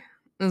 hey,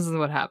 this is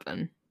what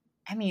happened.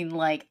 I mean,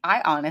 like,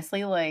 I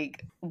honestly,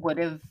 like, would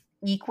have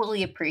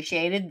equally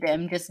appreciated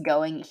them just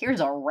going,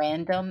 here's a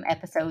random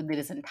episode that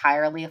is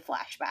entirely a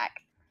flashback.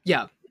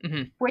 Yeah.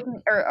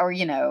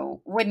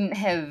 Wouldn't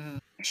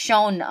have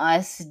shown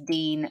us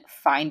Dean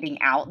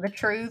finding out the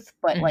truth,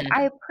 but, like,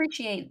 I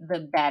appreciate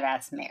the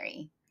badass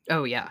Mary.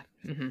 Oh, yeah.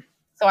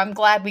 So I'm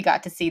glad we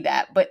got to see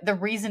that, but the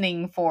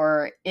reasoning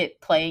for it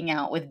playing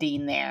out with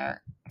Dean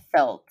there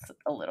felt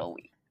a little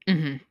weak.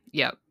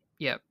 Yep.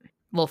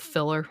 Little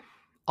filler.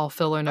 All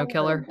filler, no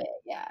killer. Bit,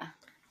 yeah.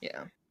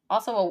 Yeah.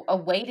 Also, a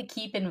way to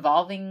keep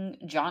involving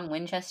John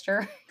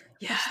Winchester.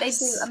 Yes. Which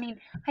they do. I mean,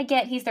 I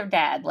get he's their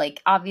dad.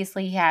 Like,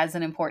 obviously he has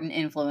an important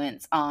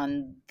influence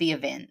on the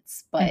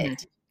events,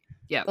 but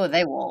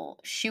they will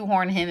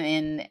shoehorn him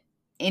in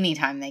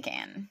anytime they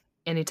can.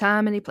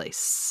 Anytime, any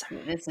place.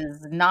 This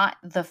is not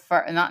the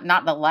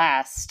not the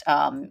last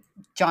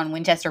John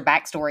Winchester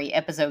backstory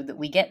episode that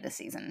we get this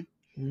season.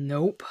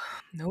 Nope.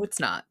 No, it's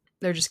not.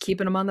 They're just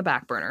keeping him on the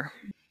back burner.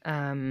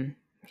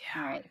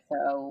 All right,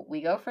 so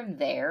we go from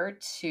there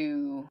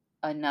to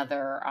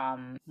another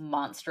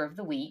monster of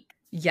the week.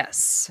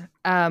 Yes.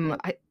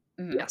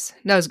 Yes.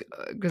 No,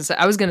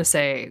 I was gonna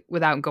say,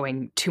 without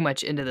going too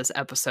much into this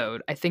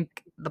episode, I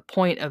think the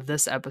point of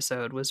this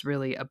episode was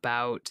really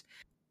about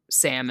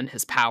Sam and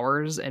his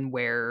powers and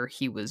where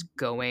he was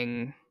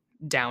going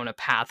down a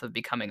path of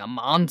becoming a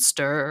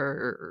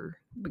monster,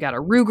 We got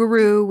a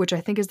Rougarou, which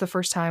I think is the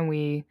first time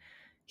we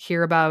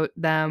hear about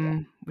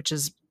them, which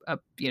is a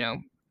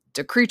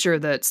creature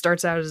that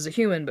starts out as a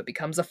human but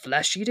becomes a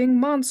flesh-eating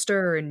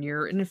monster, and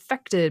you're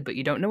infected, but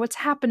you don't know what's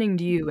happening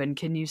to you. And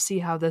can you see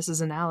how this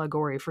is an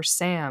allegory for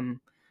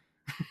Sam?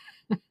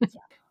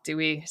 Do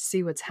we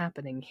see what's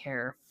happening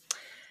here?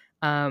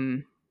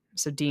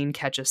 So Dean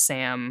catches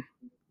Sam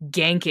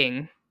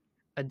ganking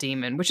a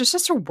demon, which is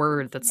just a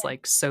word that's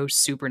like so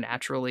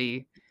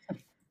supernaturally,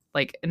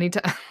 like,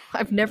 anytime.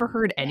 I've never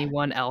heard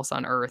anyone else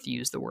on Earth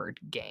use the word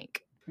gank.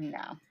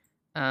 No.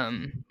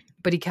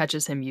 But he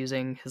catches him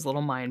using his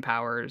little mind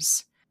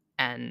powers,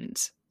 and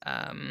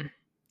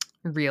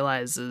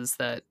realizes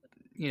that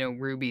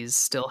Ruby's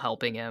still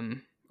helping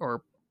him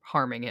or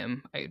harming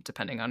him,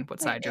 depending on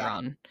what side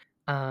you're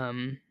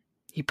on.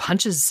 He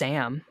punches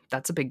Sam.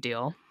 That's a big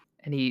deal.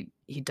 And he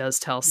does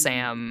tell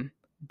Sam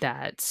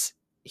that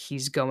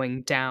he's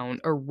going down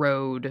a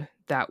road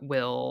that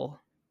will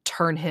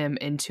turn him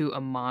into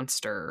a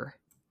monster,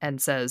 and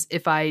says,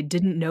 if I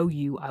didn't know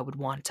you, I would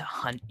want to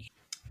hunt you.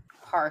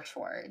 Harsh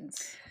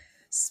words.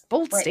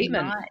 Bold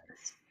statement.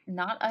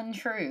 Not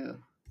untrue.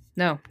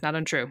 No, not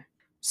untrue.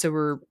 So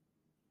we're,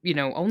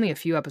 only a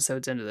few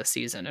episodes into the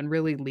season and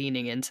really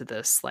leaning into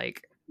this,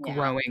 like,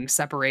 growing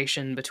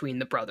separation between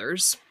the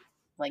brothers.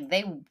 Like,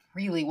 they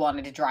really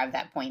wanted to drive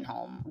that point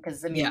home,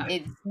 because, I mean,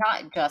 it's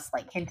not just,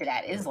 like, hinted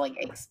at. It is, like,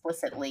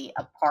 explicitly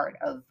a part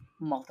of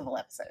multiple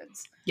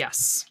episodes.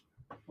 Yes.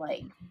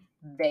 Like,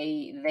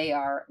 they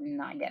are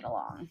not getting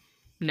along.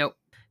 Nope.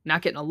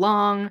 Not getting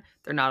along.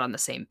 They're not on the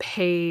same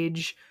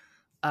page.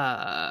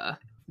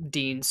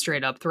 Dean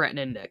straight up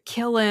threatening to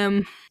kill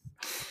him.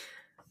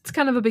 It's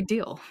kind of a big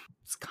deal.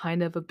 It's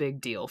kind of a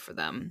big deal for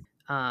them.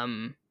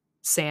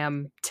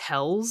 Sam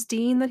tells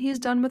Dean that he's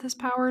done with his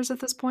powers at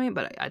this point,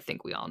 but I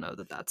think we all know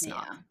that that's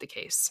not the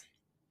case.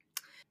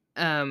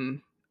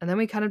 And then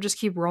we kind of just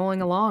keep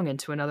rolling along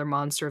into another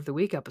Monster of the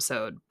Week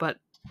episode, but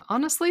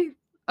honestly,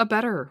 a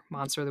better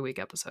Monster of the Week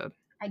episode.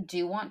 I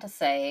do want to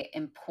say,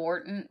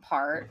 important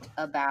part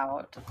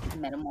about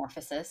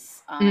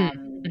Metamorphosis,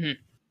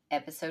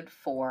 episode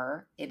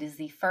 4, it is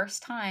the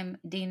first time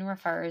Dean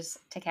refers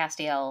to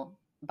Castiel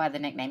by the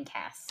nickname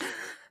Cass.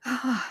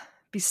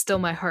 Be still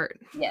my heart.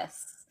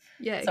 Yes.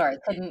 Yay. Sorry,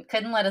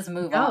 couldn't let us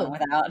move on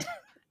without.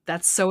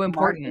 That's so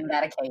important.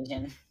 That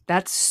occasion.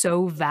 That's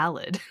so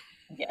valid.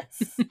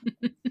 Yes.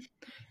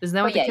 Isn't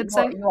that what the kids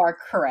say? You are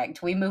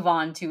correct. We move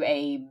on to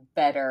a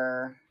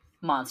better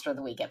Monster of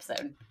the Week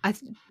episode.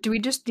 Do we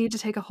just need to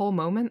take a whole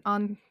moment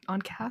on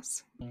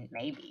Cass?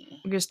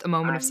 Maybe. Just a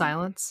moment of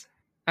silence?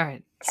 All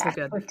right. Cass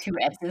so good. with 2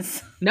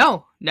 S's.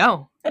 No.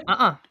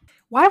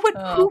 Why would,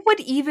 who would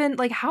even,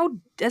 like, how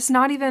does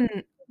that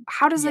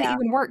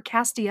even work?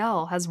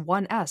 Castiel has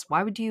 1 S.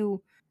 Why would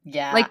you?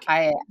 Yeah. Like,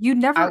 you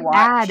never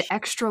add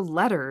extra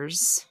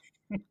letters.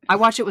 I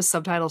watch it with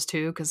subtitles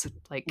too, because,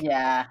 like,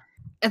 yeah.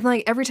 And,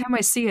 like, every time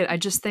I see it, I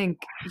just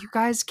think, you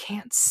guys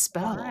can't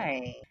spell.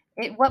 Why?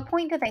 At what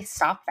point do they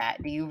stop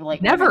that? Do you,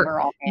 like,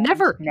 never?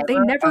 Never. They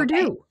never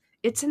do.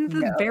 It's in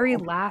the very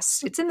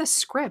last. It's in the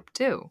script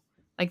too.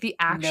 Like, the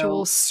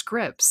actual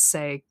scripts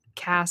say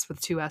Cass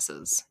with 2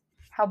 S's.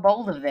 How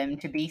bold of them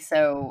to be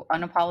so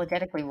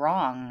unapologetically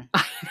wrong.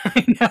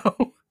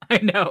 I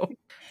know.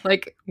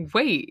 Like,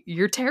 wait,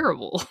 you're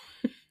terrible.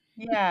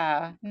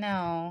 Yeah,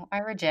 no, I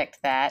reject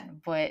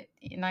that, but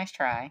nice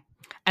try.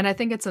 And I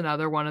think it's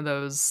another one of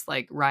those,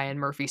 like, Ryan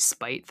Murphy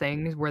spite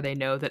things where they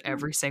know that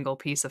every single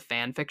piece of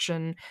fan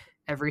fiction,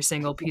 every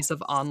single piece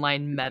of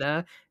online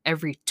meta,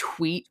 every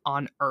tweet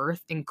on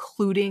Earth,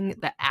 including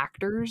the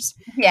actors.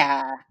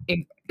 Yeah.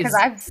 Because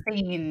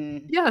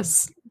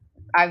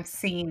I've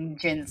seen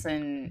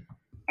Jensen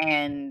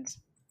and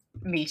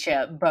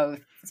Misha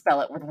both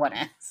spell it with 1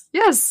 S.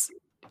 Yes,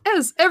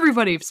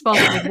 everybody spells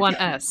it with 1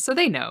 S. So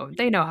they know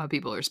how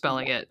people are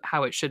spelling it,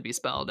 how it should be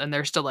spelled. And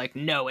they're still like,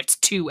 no, it's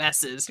 2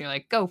 S's. And you're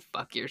like, go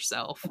fuck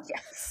yourself.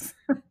 Yes.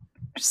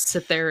 Just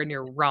sit there in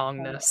your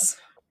wrongness.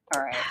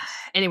 All right.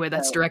 Anyway,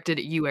 that's directed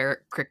at you,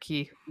 Eric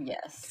Kripke.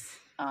 Yes.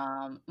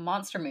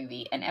 Monster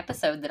movie, an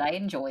episode that I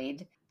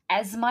enjoyed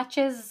as much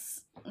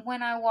as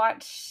when I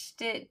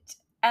watched it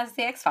as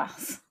The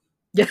X-Files.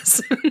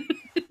 Yes.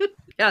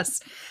 Yes.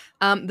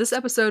 This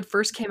episode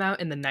first came out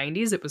in the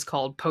 90s. It was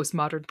called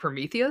Postmodern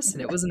Prometheus,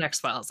 and it was an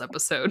X-Files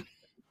episode.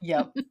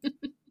 Yep.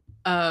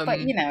 But,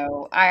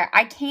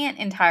 I can't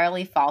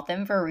entirely fault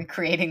them for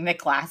recreating the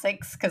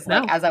classics, because,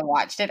 as I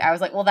watched it, I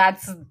was like, well,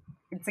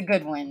 it's a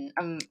good one.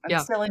 I'm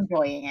still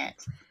enjoying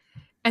it.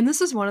 And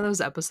this is one of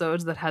those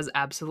episodes that has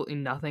absolutely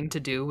nothing to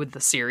do with the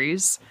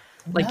series.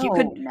 Like,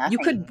 nothing. you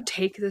could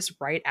take this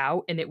right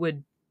out, and it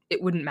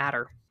wouldn't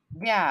matter.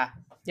 Yeah.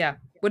 Yeah.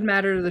 Wouldn't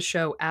matter to the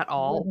show at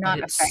all. It would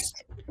not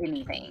affect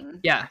anything.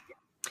 Yeah.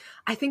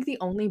 I think the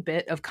only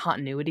bit of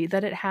continuity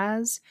that it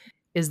has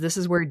is this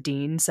is where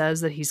Dean says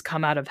that he's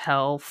come out of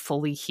hell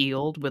fully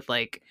healed with,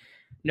 like,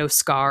 no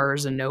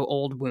scars and no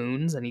old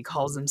wounds, and he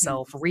calls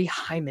himself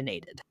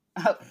rehymenated.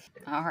 Oh,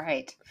 all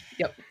right.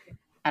 Yep.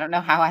 I don't know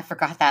how I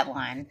forgot that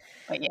line,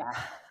 but yeah.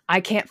 I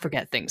can't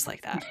forget things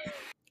like that.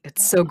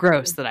 It's so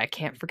gross that I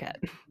can't forget.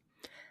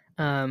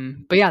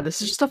 But yeah,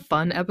 this is just a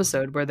fun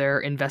episode where they're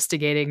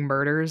investigating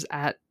murders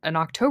at an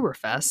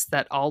Oktoberfest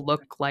that all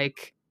look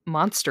like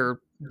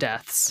monster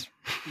deaths.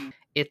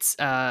 It's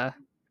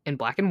in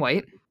black and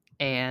white,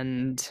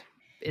 and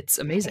it's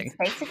amazing.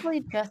 It's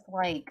basically just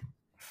like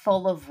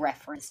full of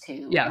reference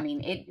to. Yeah. I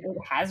mean, it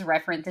has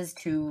references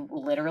to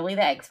literally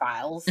the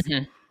X-Files.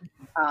 Mhm.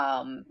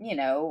 You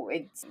know,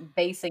 it's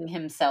basing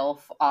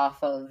himself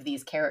off of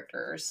these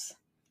characters.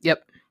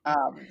 Yep.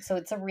 So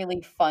it's a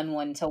really fun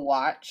one to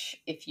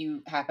watch if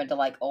you happen to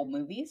like old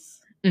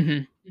movies.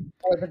 Mhm.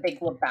 Or The Big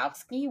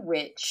Lebowski,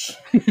 which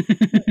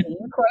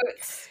Dean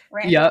quotes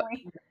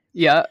randomly.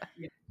 Yeah.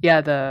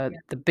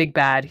 The big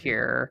bad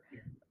here,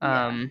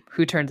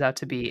 who turns out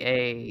to be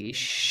a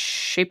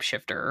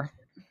shapeshifter,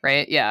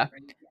 right? Yeah.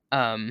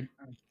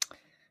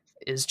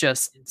 Is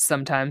just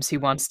sometimes he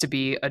wants to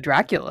be a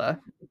Dracula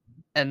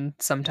and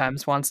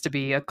sometimes wants to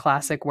be a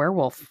classic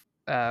werewolf,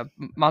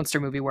 monster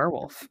movie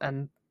werewolf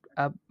and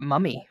a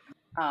mummy.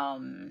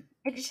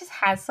 It just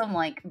has some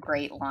like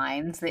great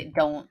lines that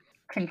don't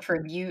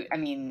contribute. I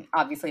mean,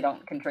 obviously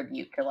don't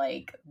contribute to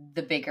like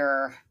the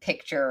bigger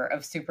picture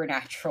of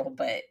Supernatural,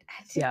 but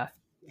I just, Yeah.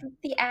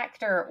 the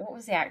actor, what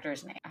was the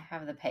actor's name? I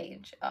have the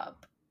page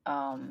up.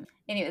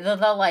 Anyway, the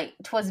like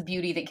 'twas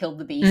beauty that killed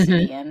the beast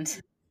at the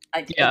end.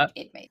 Yeah.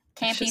 It made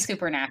campy just-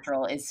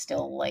 Supernatural is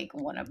still like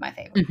one of my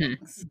favorite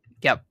things.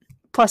 Yep.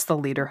 Plus the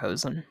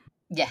Lederhosen.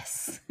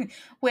 Yes.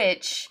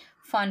 Which,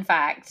 fun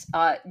fact,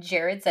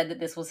 Jared said that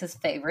this was his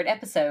favorite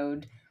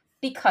episode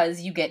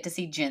because you get to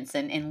see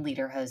Jensen in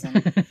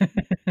Lederhosen.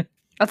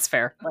 That's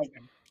fair. Like,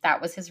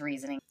 that was his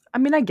reasoning. I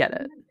mean, I get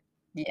it.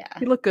 Yeah.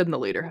 He looked good in the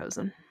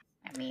Lederhosen.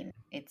 I mean,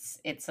 it's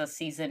a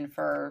season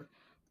for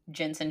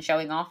Jensen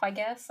showing off, I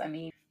guess. I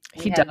mean,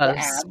 we He had the does.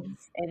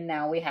 abs, and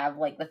now we have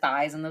like the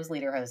thighs and those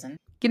Lederhosen.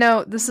 You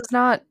know, this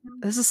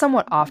is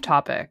somewhat off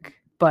topic,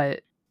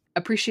 but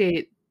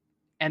appreciate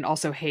and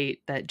also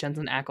hate that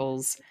Jensen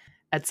Ackles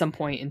at some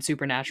point in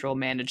Supernatural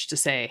managed to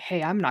say,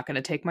 "Hey, I'm not going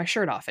to take my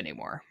shirt off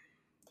anymore."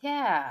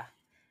 Yeah.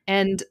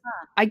 And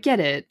I get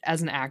it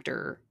as an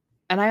actor,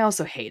 and I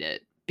also hate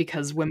it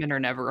because women are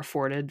never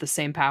afforded the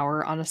same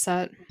power on a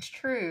set. It's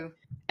true.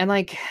 And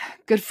like,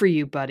 good for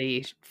you,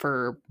 buddy,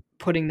 for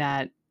putting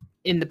that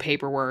in the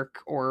paperwork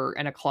or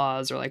in a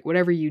clause or like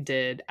whatever you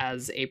did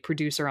as a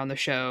producer on the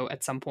show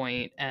at some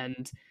point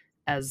and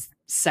as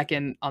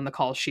second on the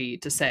call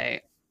sheet to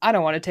say, I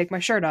don't want to take my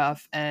shirt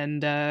off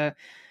and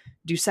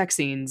do sex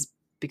scenes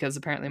because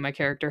apparently my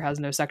character has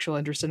no sexual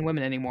interest in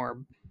women anymore.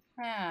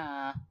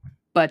 Yeah.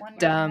 But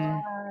Wonder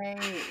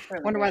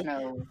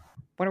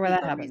why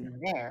that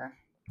happened. there.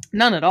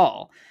 None at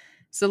all.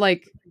 So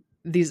like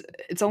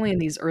it's only in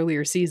these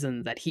earlier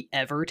seasons that he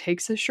ever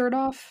takes his shirt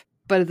off.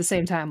 But at the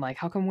same time, like,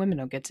 how come women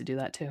don't get to do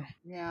that too?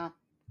 Yeah.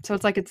 So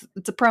it's like it's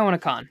a pro and a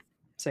con.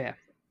 So yeah.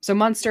 So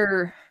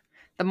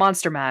the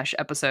Monster Mash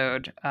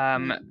episode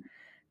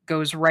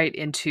goes right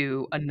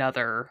into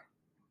another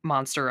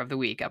Monster of the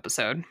Week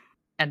episode,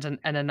 and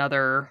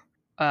another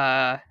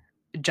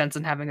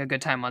Jensen having a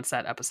good time on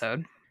set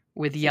episode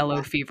with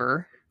Yellow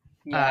Fever.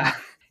 Yeah.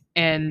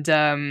 And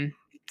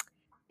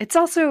it's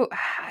also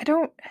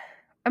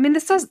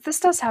this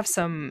does have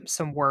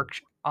some work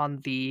on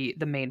the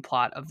main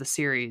plot of the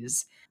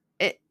series.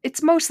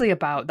 It's mostly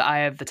about the Eye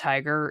of the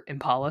Tiger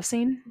Impala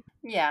scene.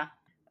 Yeah.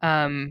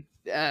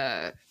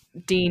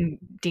 Dean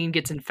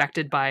gets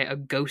infected by a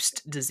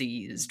ghost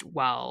disease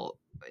while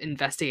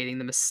investigating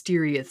the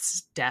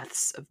mysterious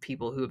deaths of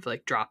people who have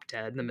like dropped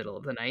dead in the middle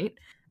of the night.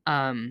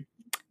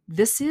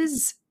 This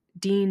is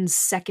Dean's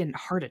second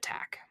heart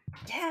attack.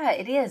 Yeah,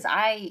 it is.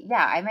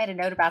 I made a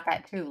note about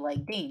that too.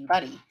 Like, Dean,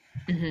 buddy,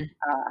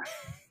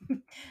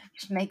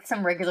 just make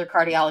some regular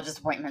cardiologist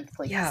appointments,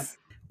 please. Yeah.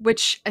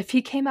 Which, if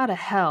he came out of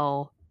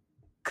hell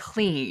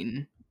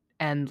clean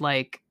and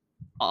like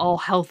all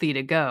healthy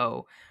to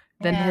go,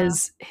 then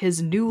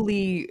his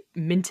newly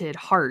minted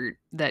heart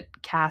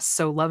that Cass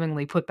so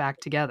lovingly put back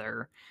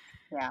together.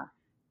 Yeah.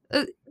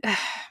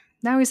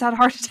 Now he's had a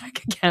heart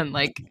attack again.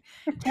 Like,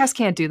 Cass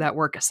can't do that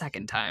work a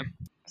second time.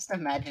 Just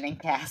imagining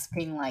Cass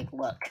being like,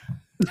 "Look,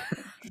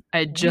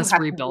 I just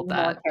rebuilt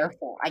that. More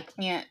careful. I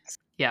can't.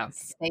 Yeah.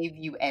 Save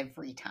you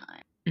every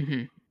time.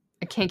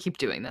 I can't keep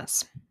doing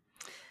this."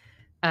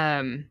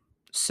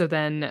 So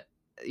then,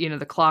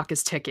 the clock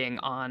is ticking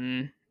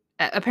on.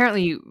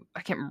 Apparently,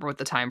 I can't remember what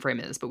the time frame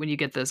is, but when you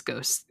get this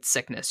ghost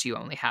sickness, you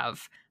only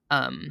have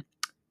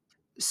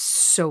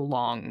so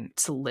long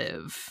to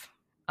live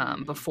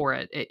before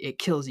it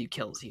kills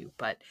you.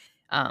 But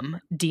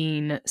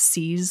Dean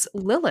sees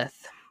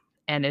Lilith,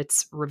 and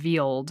it's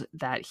revealed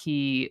that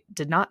he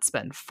did not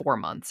spend 4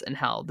 months in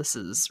hell. This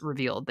is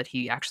revealed that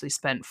he actually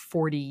spent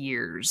 40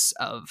 years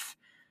of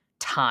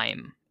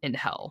time in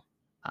hell.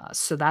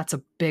 So that's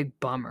a big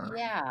bummer.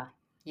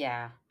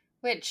 Yeah.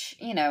 Which,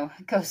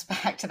 goes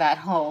back to that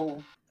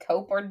whole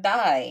cope or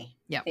die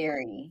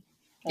theory.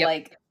 Yep.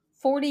 Like,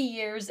 40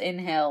 years in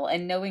hell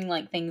and knowing,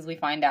 like, things we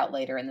find out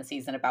later in the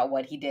season about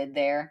what he did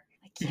there.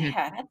 Like,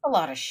 yeah, that's a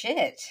lot of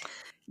shit.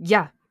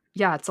 Yeah,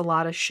 it's a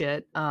lot of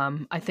shit.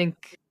 I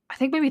think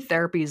maybe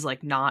therapy is,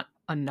 like, not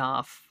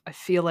enough. I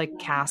feel like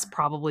Cass Yeah.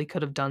 probably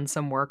could have done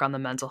some work on the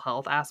mental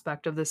health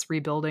aspect of this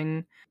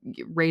rebuilding,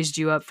 raised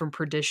you up from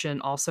perdition,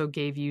 also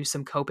gave you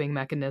some coping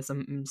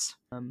mechanisms,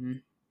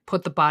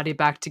 put the body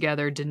back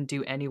together, didn't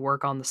do any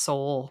work on the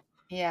soul,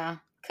 Yeah.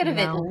 Could you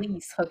have at know?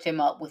 least hooked him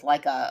up with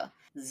like a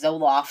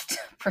Zoloft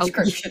Oh,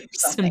 prescription or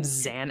some something.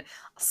 Xan, Be like,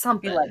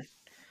 something.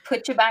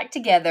 put you back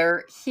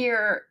together.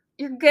 Here,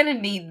 you're gonna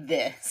need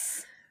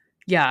this.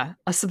 Yeah,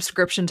 a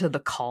subscription to the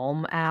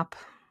Calm app,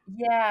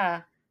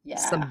 Yeah. Yeah.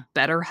 some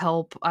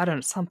BetterHelp, I don't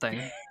know,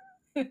 something.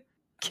 At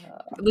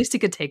least he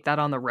could take that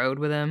on the road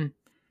with him,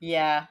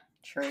 Yeah,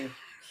 true.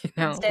 you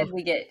know? Instead,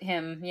 we get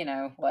him,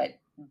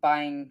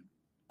 buying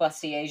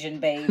busty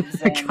Asian babes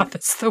God, and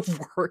that's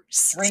the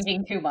worst.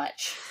 drinking too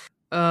much.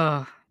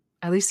 Ugh.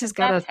 At least he's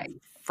 'Cause got that's a how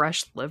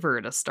fresh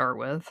liver to start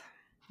with.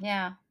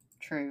 Yeah,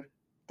 true.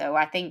 Though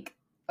I think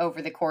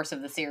over the course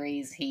of the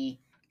series, he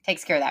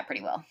takes care of that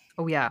pretty well.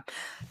 Oh, yeah.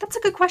 That's a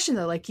good question,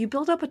 though. Like, you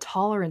build up a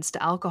tolerance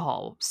to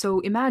alcohol. So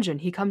imagine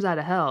he comes out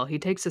of hell, he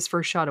takes his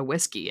first shot of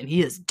whiskey, and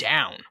he is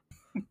down.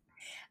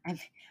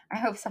 I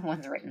hope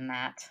someone's written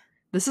that.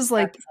 This is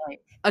like That's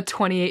like a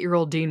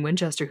 28-year-old Dean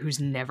Winchester who's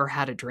never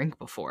had a drink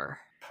before.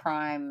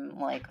 prime,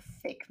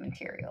 fake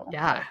material.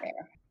 Yeah. Right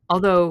there.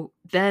 Although,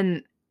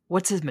 then,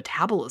 what's his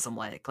metabolism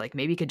like? Like,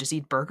 maybe he could just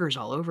eat burgers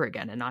all over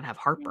again and not have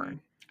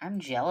heartburn. I'm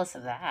jealous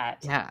of that.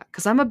 Yeah,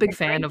 because I'm a big The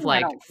fan of, drinking I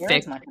like, don't care thick.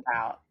 as much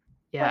about.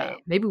 Yeah,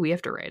 but maybe we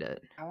have to rate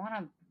it. I want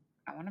to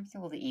be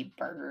able to eat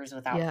burgers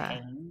without Yeah.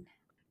 pain.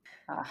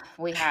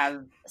 We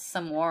have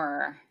some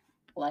more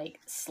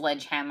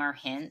sledgehammer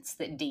hints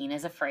that Dean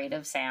is afraid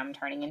of Sam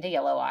turning into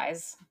yellow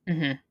eyes.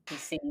 Mm-hmm. He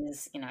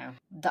sees,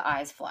 the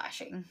eyes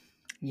flashing.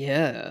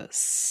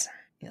 Yes.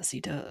 Yes, he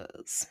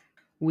does.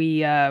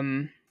 We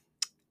also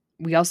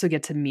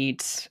get to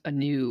meet a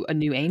new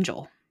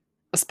angel,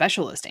 a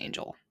specialist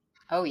angel.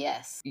 Oh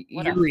yes,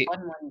 what Uri- a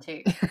fun one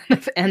too.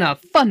 and a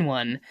fun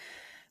one,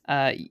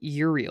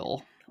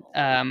 Uriel.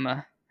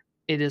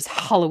 It is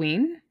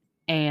Halloween,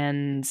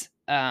 and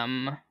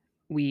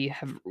we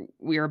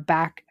are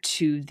back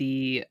to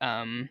the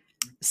the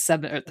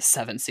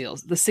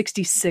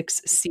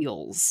 66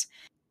 seals,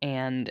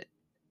 and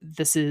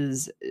this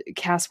is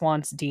Cass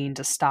wants Dean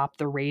to stop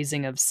the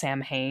raising of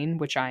Samhain,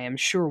 which I am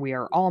sure we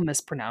are all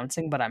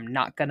mispronouncing, but I'm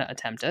not gonna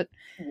attempt it.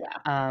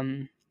 Yeah.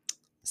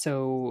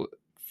 So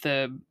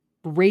the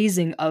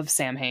raising of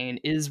Samhain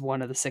is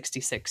one of the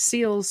 66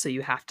 seals, so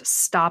you have to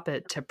stop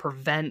it to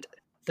prevent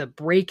the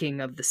breaking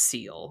of the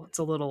seal. It's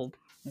a little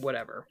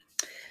whatever.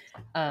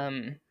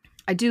 I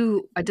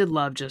did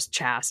love just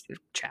Chas.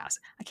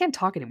 I can't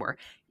talk anymore.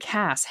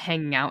 Cass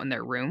hanging out in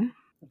their room.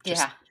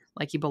 Just Yeah.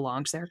 like he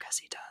belongs there, because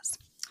he does.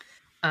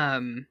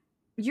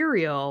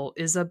 Uriel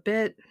is a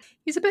bit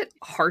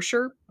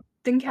harsher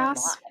than A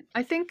Cass, lot.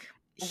 I think.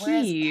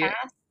 Whereas He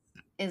Cass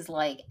is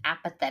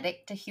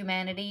apathetic to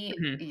humanity,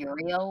 Mhm.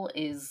 Uriel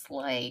is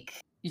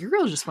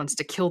Uriel just wants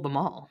to kill them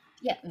all.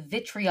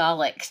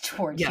 vitriolic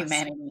towards Yes.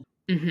 humanity.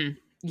 Mm-hmm.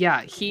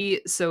 Yeah,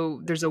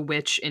 so there's a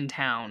witch in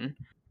town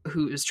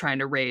who is trying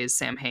to raise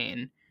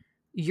Samhain.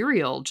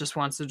 Uriel just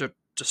wants to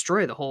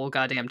destroy the whole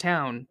goddamn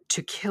town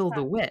to kill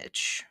the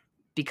witch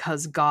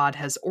because God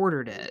has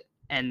ordered it,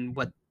 and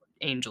what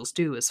angels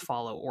do is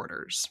follow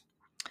orders.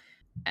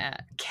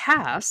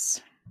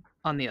 Cass,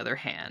 on the other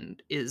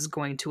hand, is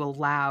going to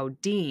allow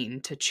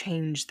Dean to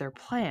change their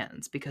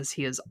plans because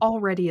he is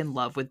already in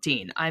love with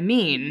Dean. I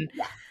mean,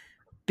 Yeah.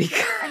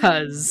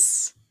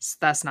 because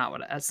that's not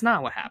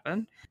what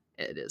happened.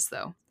 It is,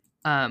 though.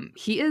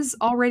 He is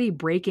already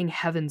breaking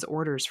heaven's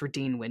orders for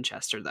Dean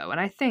Winchester, though, and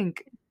I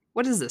think,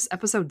 what is this,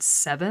 episode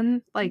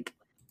 7?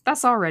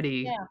 That's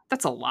already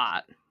that's a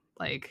lot.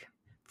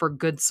 For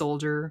good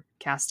soldier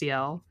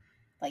Castiel.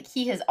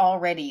 He has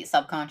already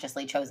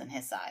subconsciously chosen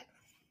his side.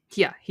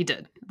 Yeah, he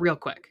did real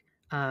quick.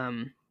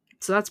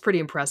 So that's pretty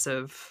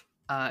impressive.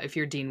 If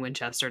you're Dean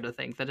Winchester, to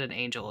think that an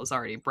angel has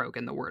already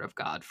broken the word of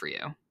God for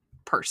you.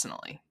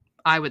 Personally,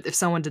 I would, if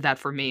someone did that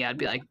for me, I'd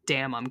be like,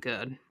 damn, I'm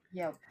good.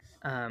 Yep.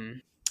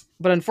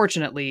 But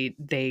unfortunately,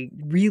 they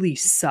really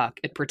suck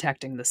at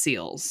protecting the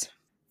seals,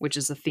 which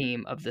is a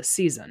theme of this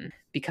season,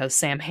 because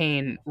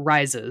Samhain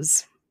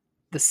rises,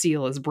 the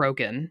seal is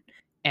broken,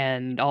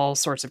 and all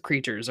sorts of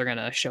creatures are going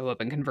to show up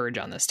and converge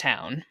on this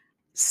town.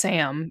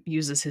 Sam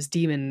uses his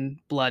demon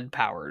blood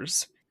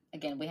powers.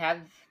 Again, we have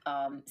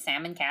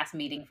Sam and Cass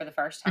meeting for the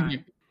first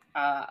time.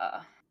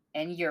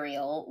 And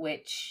Uriel,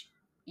 which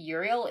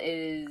Uriel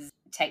is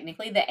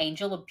technically the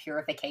angel of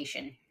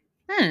purification.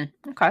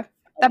 Okay.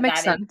 That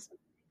makes sense.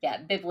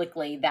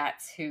 Biblically,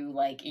 that's who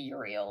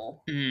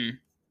Uriel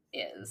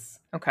is.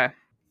 Okay.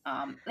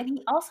 And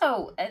he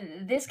also,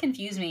 this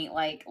confused me.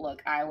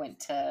 Look, I went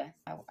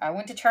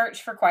to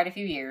church for quite a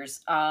few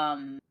years.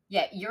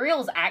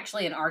 Uriel's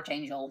actually an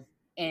archangel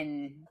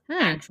in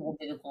actual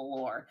biblical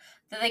lore.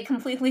 That they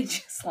completely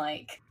just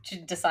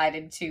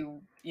decided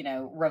to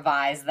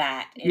revise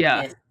that in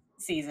this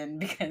season,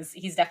 because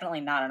he's definitely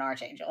not an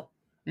archangel.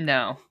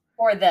 No.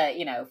 For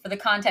the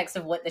context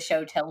of what the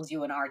show tells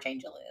you an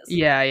archangel is.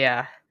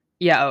 Yeah.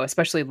 Oh,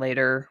 especially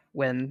later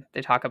when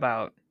they talk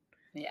about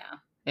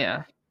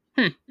Yeah.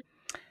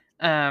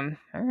 All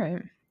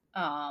right.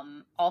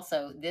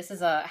 Also, this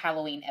is a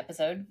Halloween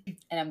episode,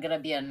 and I'm gonna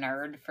be a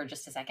nerd for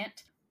just a second.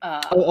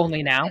 Oh,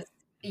 only now?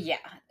 Yeah,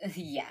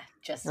 yeah,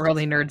 We're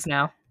only for nerds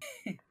now?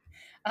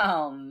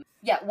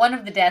 yeah, one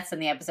of the deaths in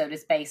the episode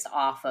is based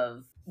off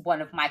of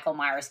one of Michael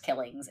Myers'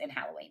 killings in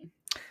Halloween.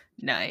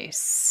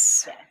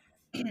 Nice.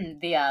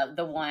 Yeah.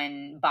 The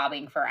one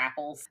bobbing for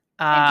apples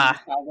and Ah,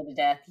 being scalded to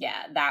death.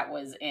 Yeah, that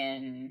was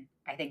in,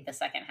 I think, the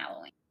second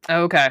Halloween.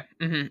 okay.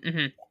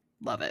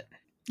 Love it.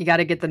 You got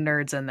to get the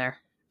nerds in there.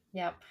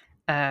 Yep.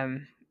 Well,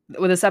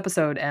 this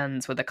episode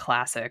ends with a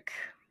classic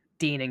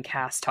Dean and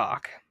Cass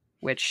talk,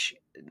 which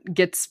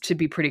gets to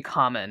be pretty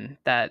common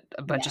that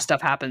a bunch of Yeah.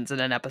 stuff happens in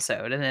an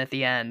episode, and then at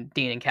the end,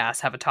 Dean and Cass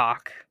have a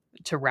talk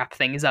to wrap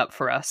things up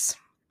for us.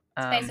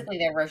 It's basically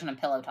their version of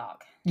Pillow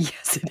Talk.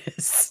 Yes, it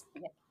is.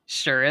 Yeah.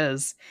 Sure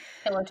is.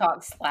 Pillow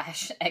Talk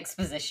 /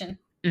 exposition.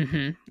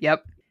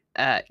 Yep.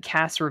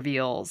 Cass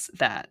reveals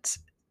that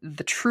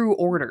the true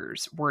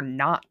orders were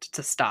not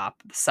to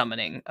stop the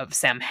summoning of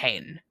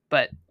Samhain,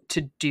 but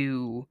to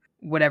do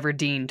whatever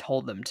Dean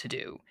told them to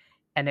do.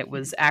 And it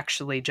was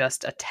actually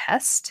just a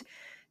test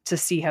to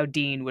see how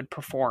Dean would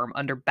perform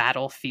under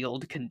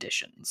battlefield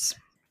conditions.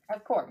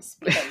 Of course,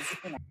 because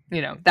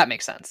That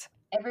makes sense.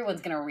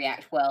 everyone's going to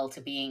react well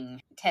to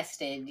being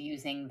tested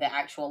using the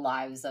actual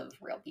lives of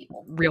real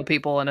people. Real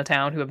people in a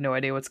town who have no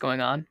idea what's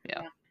going on.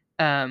 Yeah.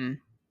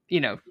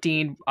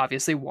 Dean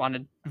obviously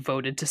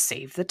voted to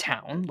save the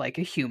town like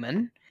a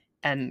human,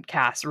 and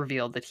Cass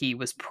revealed that he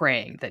was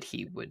praying that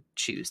he would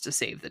choose to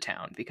save the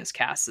town because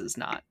Cass is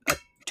not a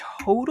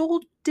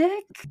total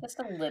dick. Just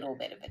a little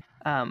bit of it.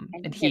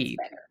 And he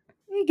gets better.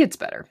 He gets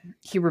better.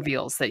 He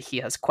reveals that he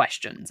has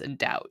questions and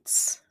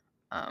doubts.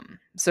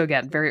 So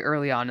again, very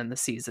early on in the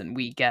season,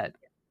 we get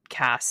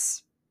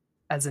Cass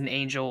as an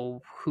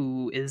angel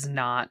who is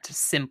not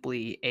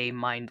simply a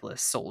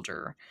mindless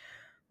soldier,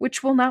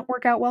 which will not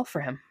work out well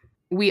for him.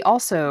 We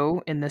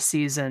also, in this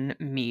season,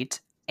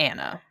 meet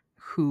Anna,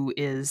 who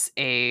is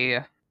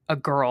a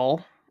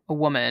girl, a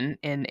woman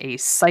in a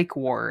psych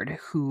ward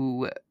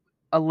who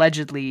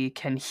allegedly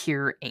can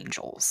hear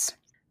angels.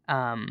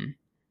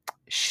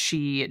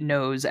 She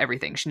knows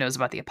everything. She knows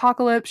about the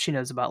apocalypse. She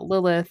knows about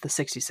Lilith, the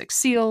 66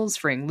 seals,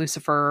 freeing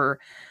Lucifer,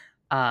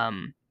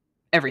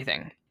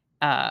 everything.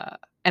 And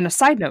a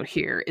side note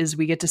here is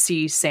we get to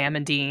see Sam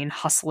and Dean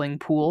hustling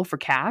pool for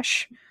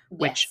cash,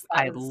 which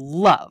I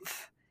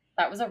love.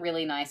 That was a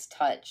really nice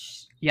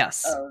touch.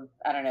 Yes. Of,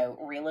 I don't know,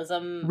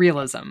 realism.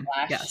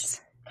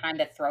 Yes.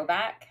 Kind of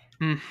throwback.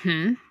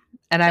 Mm-hmm.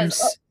 And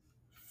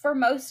for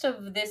most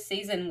of this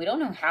season, we don't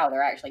know how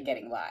they're actually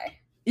getting by.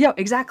 Yeah,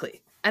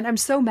 exactly. And I'm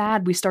so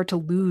mad we start to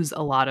lose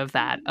a lot of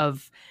that,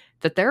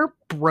 that they're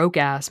broke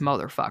ass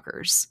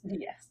motherfuckers.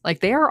 Yes.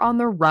 Like, they are on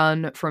the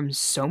run from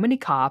so many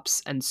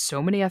cops and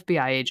so many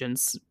FBI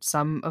agents,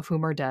 some of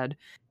whom are dead,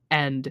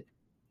 and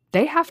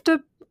they have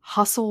to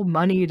hustle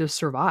money to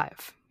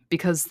survive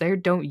because they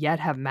don't yet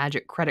have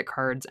magic credit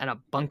cards and a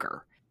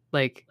bunker.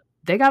 Like,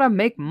 they gotta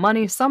make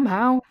money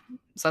somehow.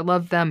 So I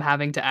love them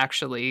having to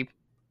actually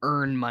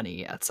earn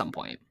money at some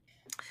point.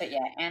 But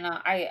yeah,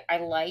 Anna, I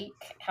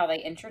like how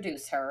they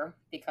introduce her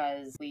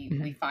because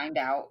we find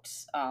out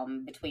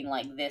between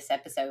like this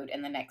episode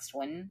and the next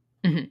one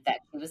that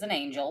she was an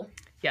angel.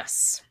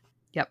 Yes.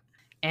 Yep.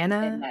 Anna.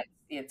 And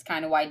it's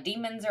kind of why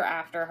demons are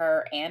after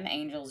her and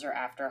angels are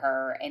after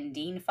her, and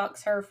Dean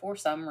fucks her for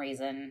some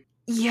reason.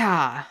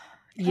 Yeah.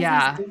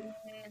 Yeah.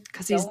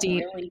 Because he's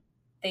Dean. Really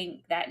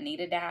think that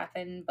needed to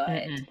happen,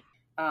 but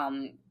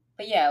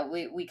yeah,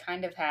 we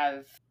kind of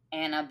have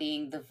Anna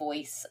being the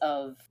voice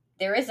of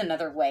there is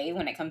another way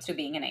when it comes to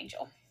being an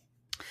angel.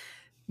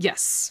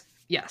 Yes.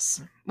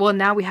 Well,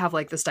 now we have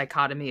like this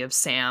dichotomy of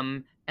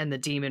Sam and the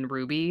demon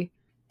Ruby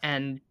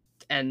and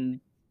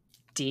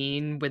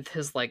Dean with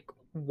his like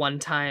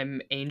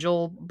one-time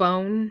angel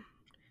bone.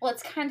 Well,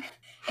 it's kind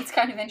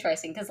of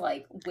interesting because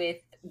like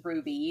with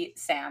Ruby,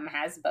 Sam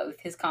has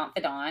both his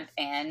confidant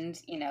and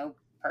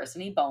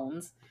person he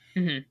bones.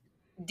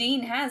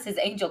 Dean has his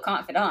angel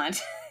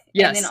confidant.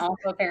 Yes. And then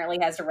also apparently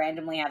has to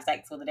randomly have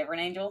sex with a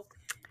different angel.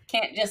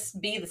 Can't just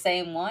be the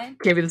same one.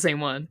 Can't be the same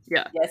one.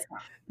 Yeah. Yes.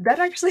 That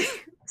actually,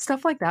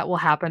 stuff like that will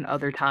happen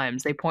other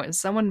times.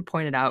 Someone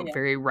pointed out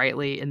very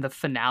rightly in the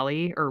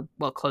finale, or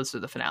well, close to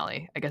the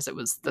finale. I guess it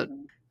was the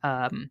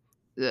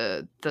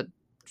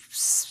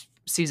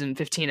season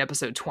 15,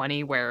 episode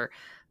 20, where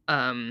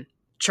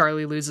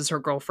Charlie loses her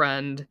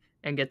girlfriend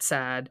and gets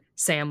sad.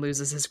 Sam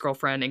loses his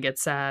girlfriend and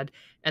gets sad,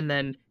 and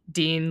then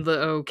Dean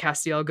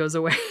Castiel goes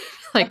away.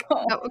 Like,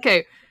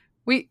 okay.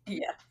 We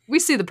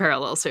see the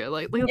parallels here.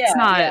 Like, let's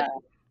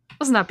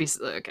not be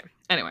okay.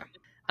 Anyway,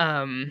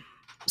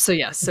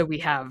 so we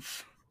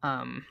have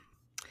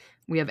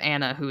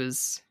Anna, who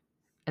is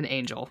an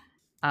angel.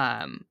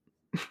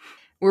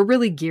 We're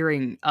really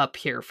gearing up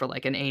here for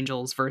like an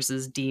angels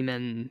versus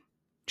demon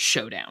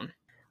showdown.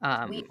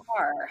 We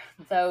are,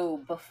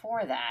 though.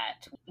 Before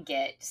that, we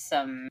get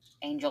some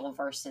angel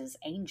versus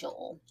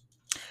angel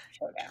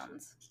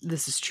showdowns.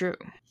 This is true.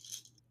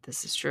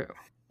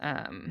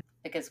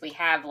 because we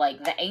have,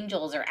 like, the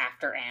angels are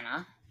after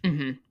Anna.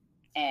 Mm-hmm.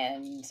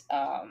 And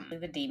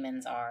the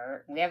demons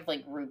are. We have,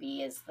 like,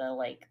 Ruby as the,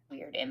 like,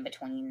 weird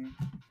in-between.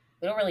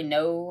 We don't really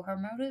know her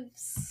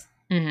motives.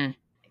 Mm-hmm.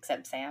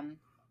 Except Sam.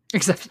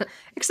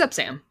 Except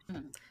Sam.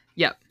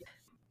 Yep.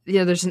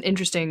 Yeah, there's an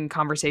interesting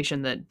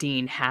conversation that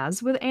Dean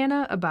has with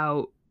Anna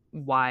about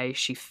why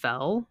she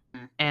fell,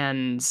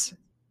 and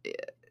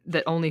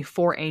that only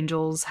 4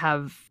 angels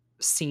have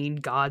seen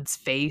God's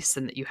face,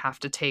 and that you have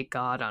to take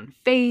God on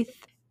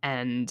faith,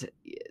 and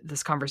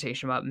this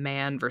conversation about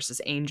man versus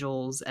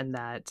angels, and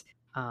that,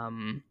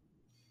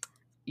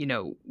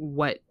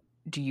 what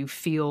do you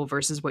feel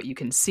versus what you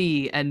can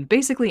see, and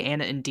basically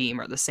Anna and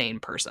Deem are the same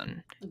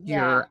person. Yeah.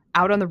 You're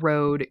out on the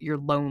road, you're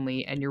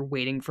lonely, and you're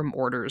waiting from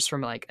orders from,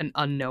 like, an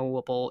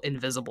unknowable,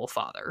 invisible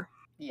father.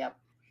 Yep.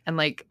 And,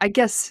 like, I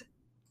guess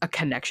a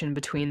connection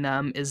between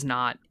them is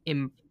not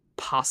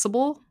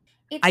impossible.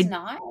 It's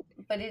not,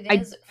 but it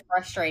is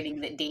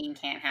frustrating that Dean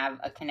can't have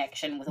a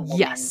connection with a woman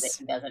that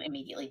he doesn't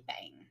immediately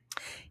bang.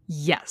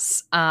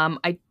 Yes.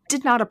 I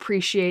did not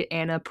appreciate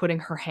Anna putting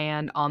her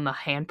hand on the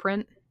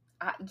handprint.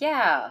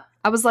 Yeah.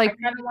 I was like, I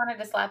kind of wanted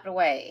to slap it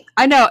away.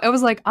 I know. It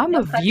was like, I'm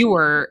a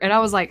viewer, and I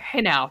was like, hey,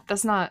 now,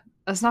 that's not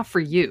for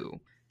you.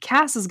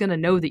 Cass is gonna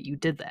know that you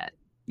did that.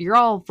 You're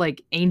all,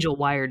 like, angel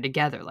wired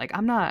together. Like,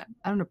 I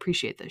don't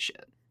appreciate this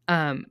shit.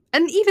 And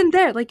even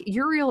there, like,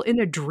 Uriel in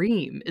a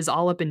dream is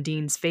all up in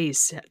Dean's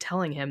face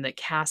telling him that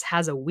Cass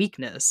has a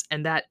weakness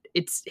and that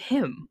it's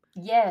him.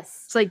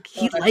 Yes. It's like,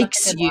 he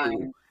likes you.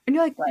 Line. And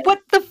you're like, what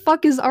the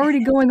fuck is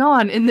already going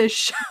on in this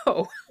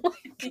show?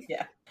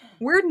 Yeah.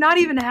 We're not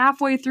even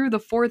halfway through the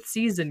 4th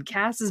season.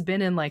 Cass has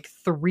been in, like,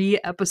 3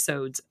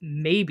 episodes,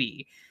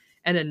 maybe.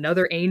 And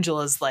another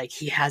angel is like,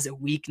 he has a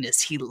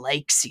weakness. He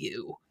likes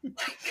you.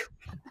 Like,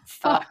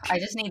 fuck. I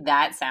just need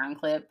that sound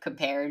clip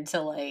compared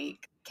to,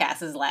 like,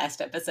 Cass's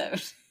last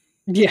episode.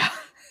 Yeah.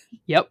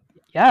 Yep.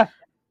 Yeah.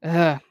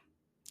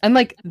 And,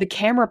 like, the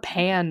camera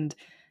panned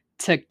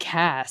to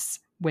Cass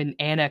when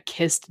Anna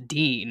kissed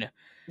Dean.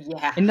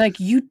 Yeah. And, like,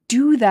 you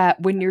do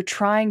that when you're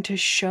trying to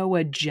show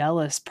a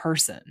jealous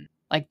person.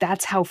 Like,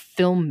 that's how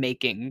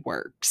filmmaking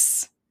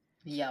works.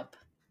 Yep.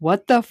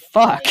 What the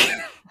fuck?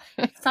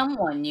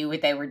 Someone knew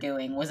what they were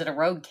doing. Was it a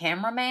rogue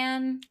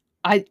cameraman?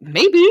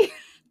 Maybe.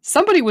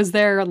 Somebody was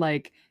there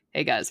like,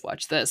 hey guys,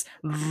 watch this.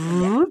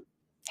 Yeah.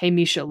 Hey,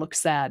 Misha, look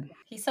sad.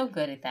 He's so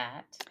good at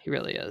that. He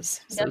really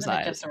is. He does it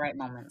at just the right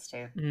moments,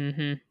 too.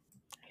 Mm-hmm.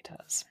 He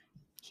does.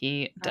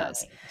 He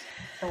does. Right.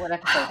 So what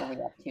episode are we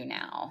up to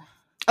now?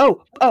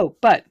 Oh,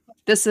 but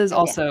this is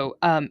also,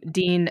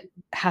 Dean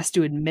has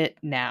to admit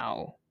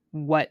now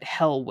what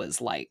hell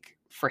was like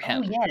for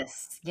him. Oh,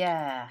 yes.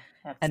 Yeah.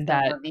 That's and the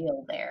that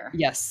reveal there.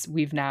 Yes,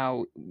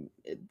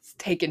 it's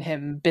taken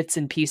him bits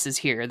and pieces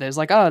here. There's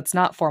like, oh, it's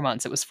not 4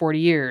 months, it was 40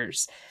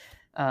 years.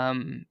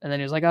 And then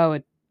he was like,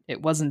 oh,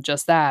 it wasn't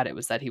just that, it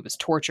was that he was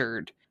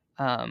tortured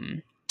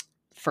for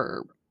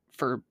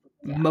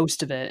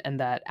most of it, and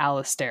that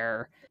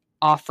Alistair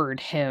offered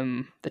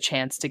him the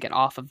chance to get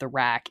off of the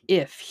rack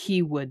if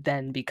he would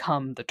then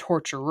become the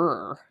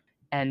torturer.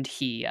 And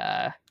he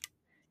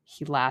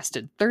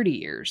lasted 30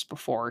 years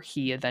before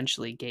he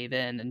eventually gave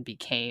in and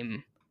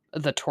became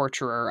the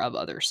torturer of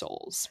other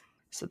souls.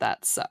 So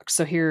that sucks.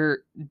 So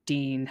here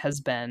Dean has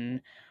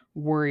been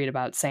worried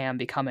about Sam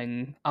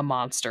becoming a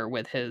monster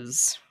with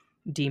his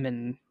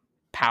demon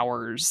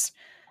powers.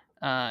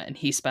 And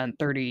he spent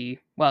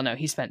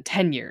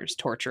 10 years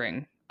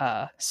torturing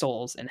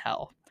souls in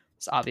hell.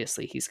 So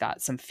obviously he's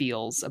got some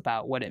feels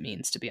about what it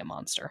means to be a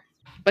monster.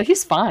 But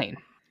he's fine.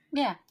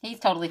 Yeah, he's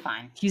totally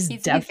fine. He's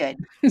good.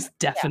 He's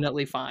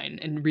definitely fine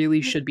and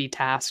really should be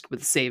tasked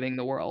with saving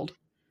the world.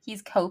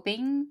 He's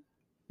coping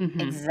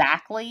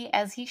exactly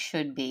as he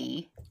should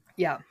be.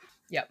 Yeah.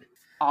 Yep.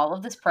 All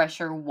of this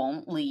pressure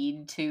won't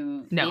lead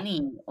to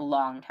any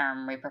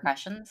long-term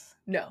repercussions.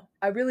 No.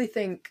 I really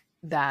think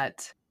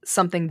that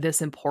something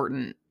this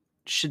important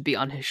should be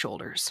on his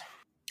shoulders.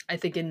 I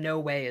think in no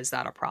way is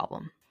that a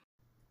problem.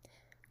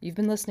 You've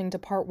been listening to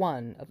part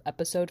 1 of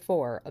episode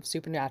 4 of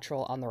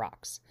Supernatural on the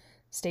Rocks.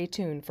 Stay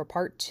tuned for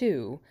part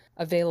 2,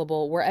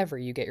 available wherever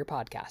you get your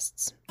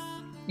podcasts.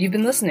 You've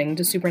been listening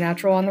to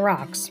Supernatural on the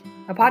Rocks,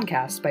 a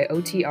podcast by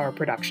OTR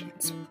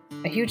Productions.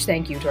 A huge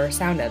thank you to our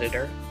sound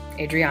editor,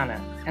 Adriana,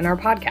 and our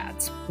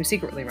podcasts, who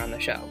secretly run the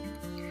show.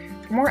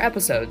 For more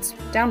episodes,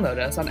 download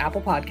us on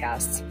Apple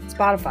Podcasts,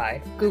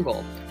 Spotify,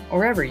 Google, or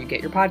wherever you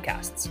get your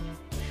podcasts.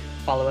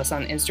 Follow us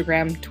on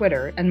Instagram,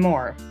 Twitter, and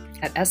more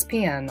at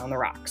SPN on the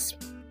Rocks.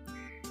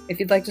 If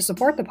you'd like to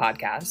support the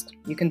podcast,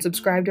 you can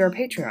subscribe to our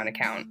Patreon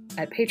account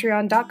at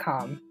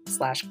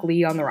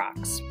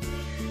patreon.com/GleeOnTheRocks.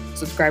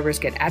 Subscribers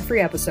get ad-free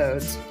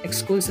episodes,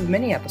 exclusive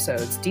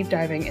mini-episodes deep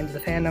diving into the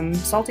fandom,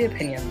 salty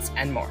opinions,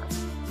 and more.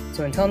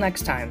 So until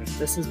next time,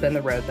 this has been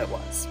The Road That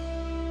Was.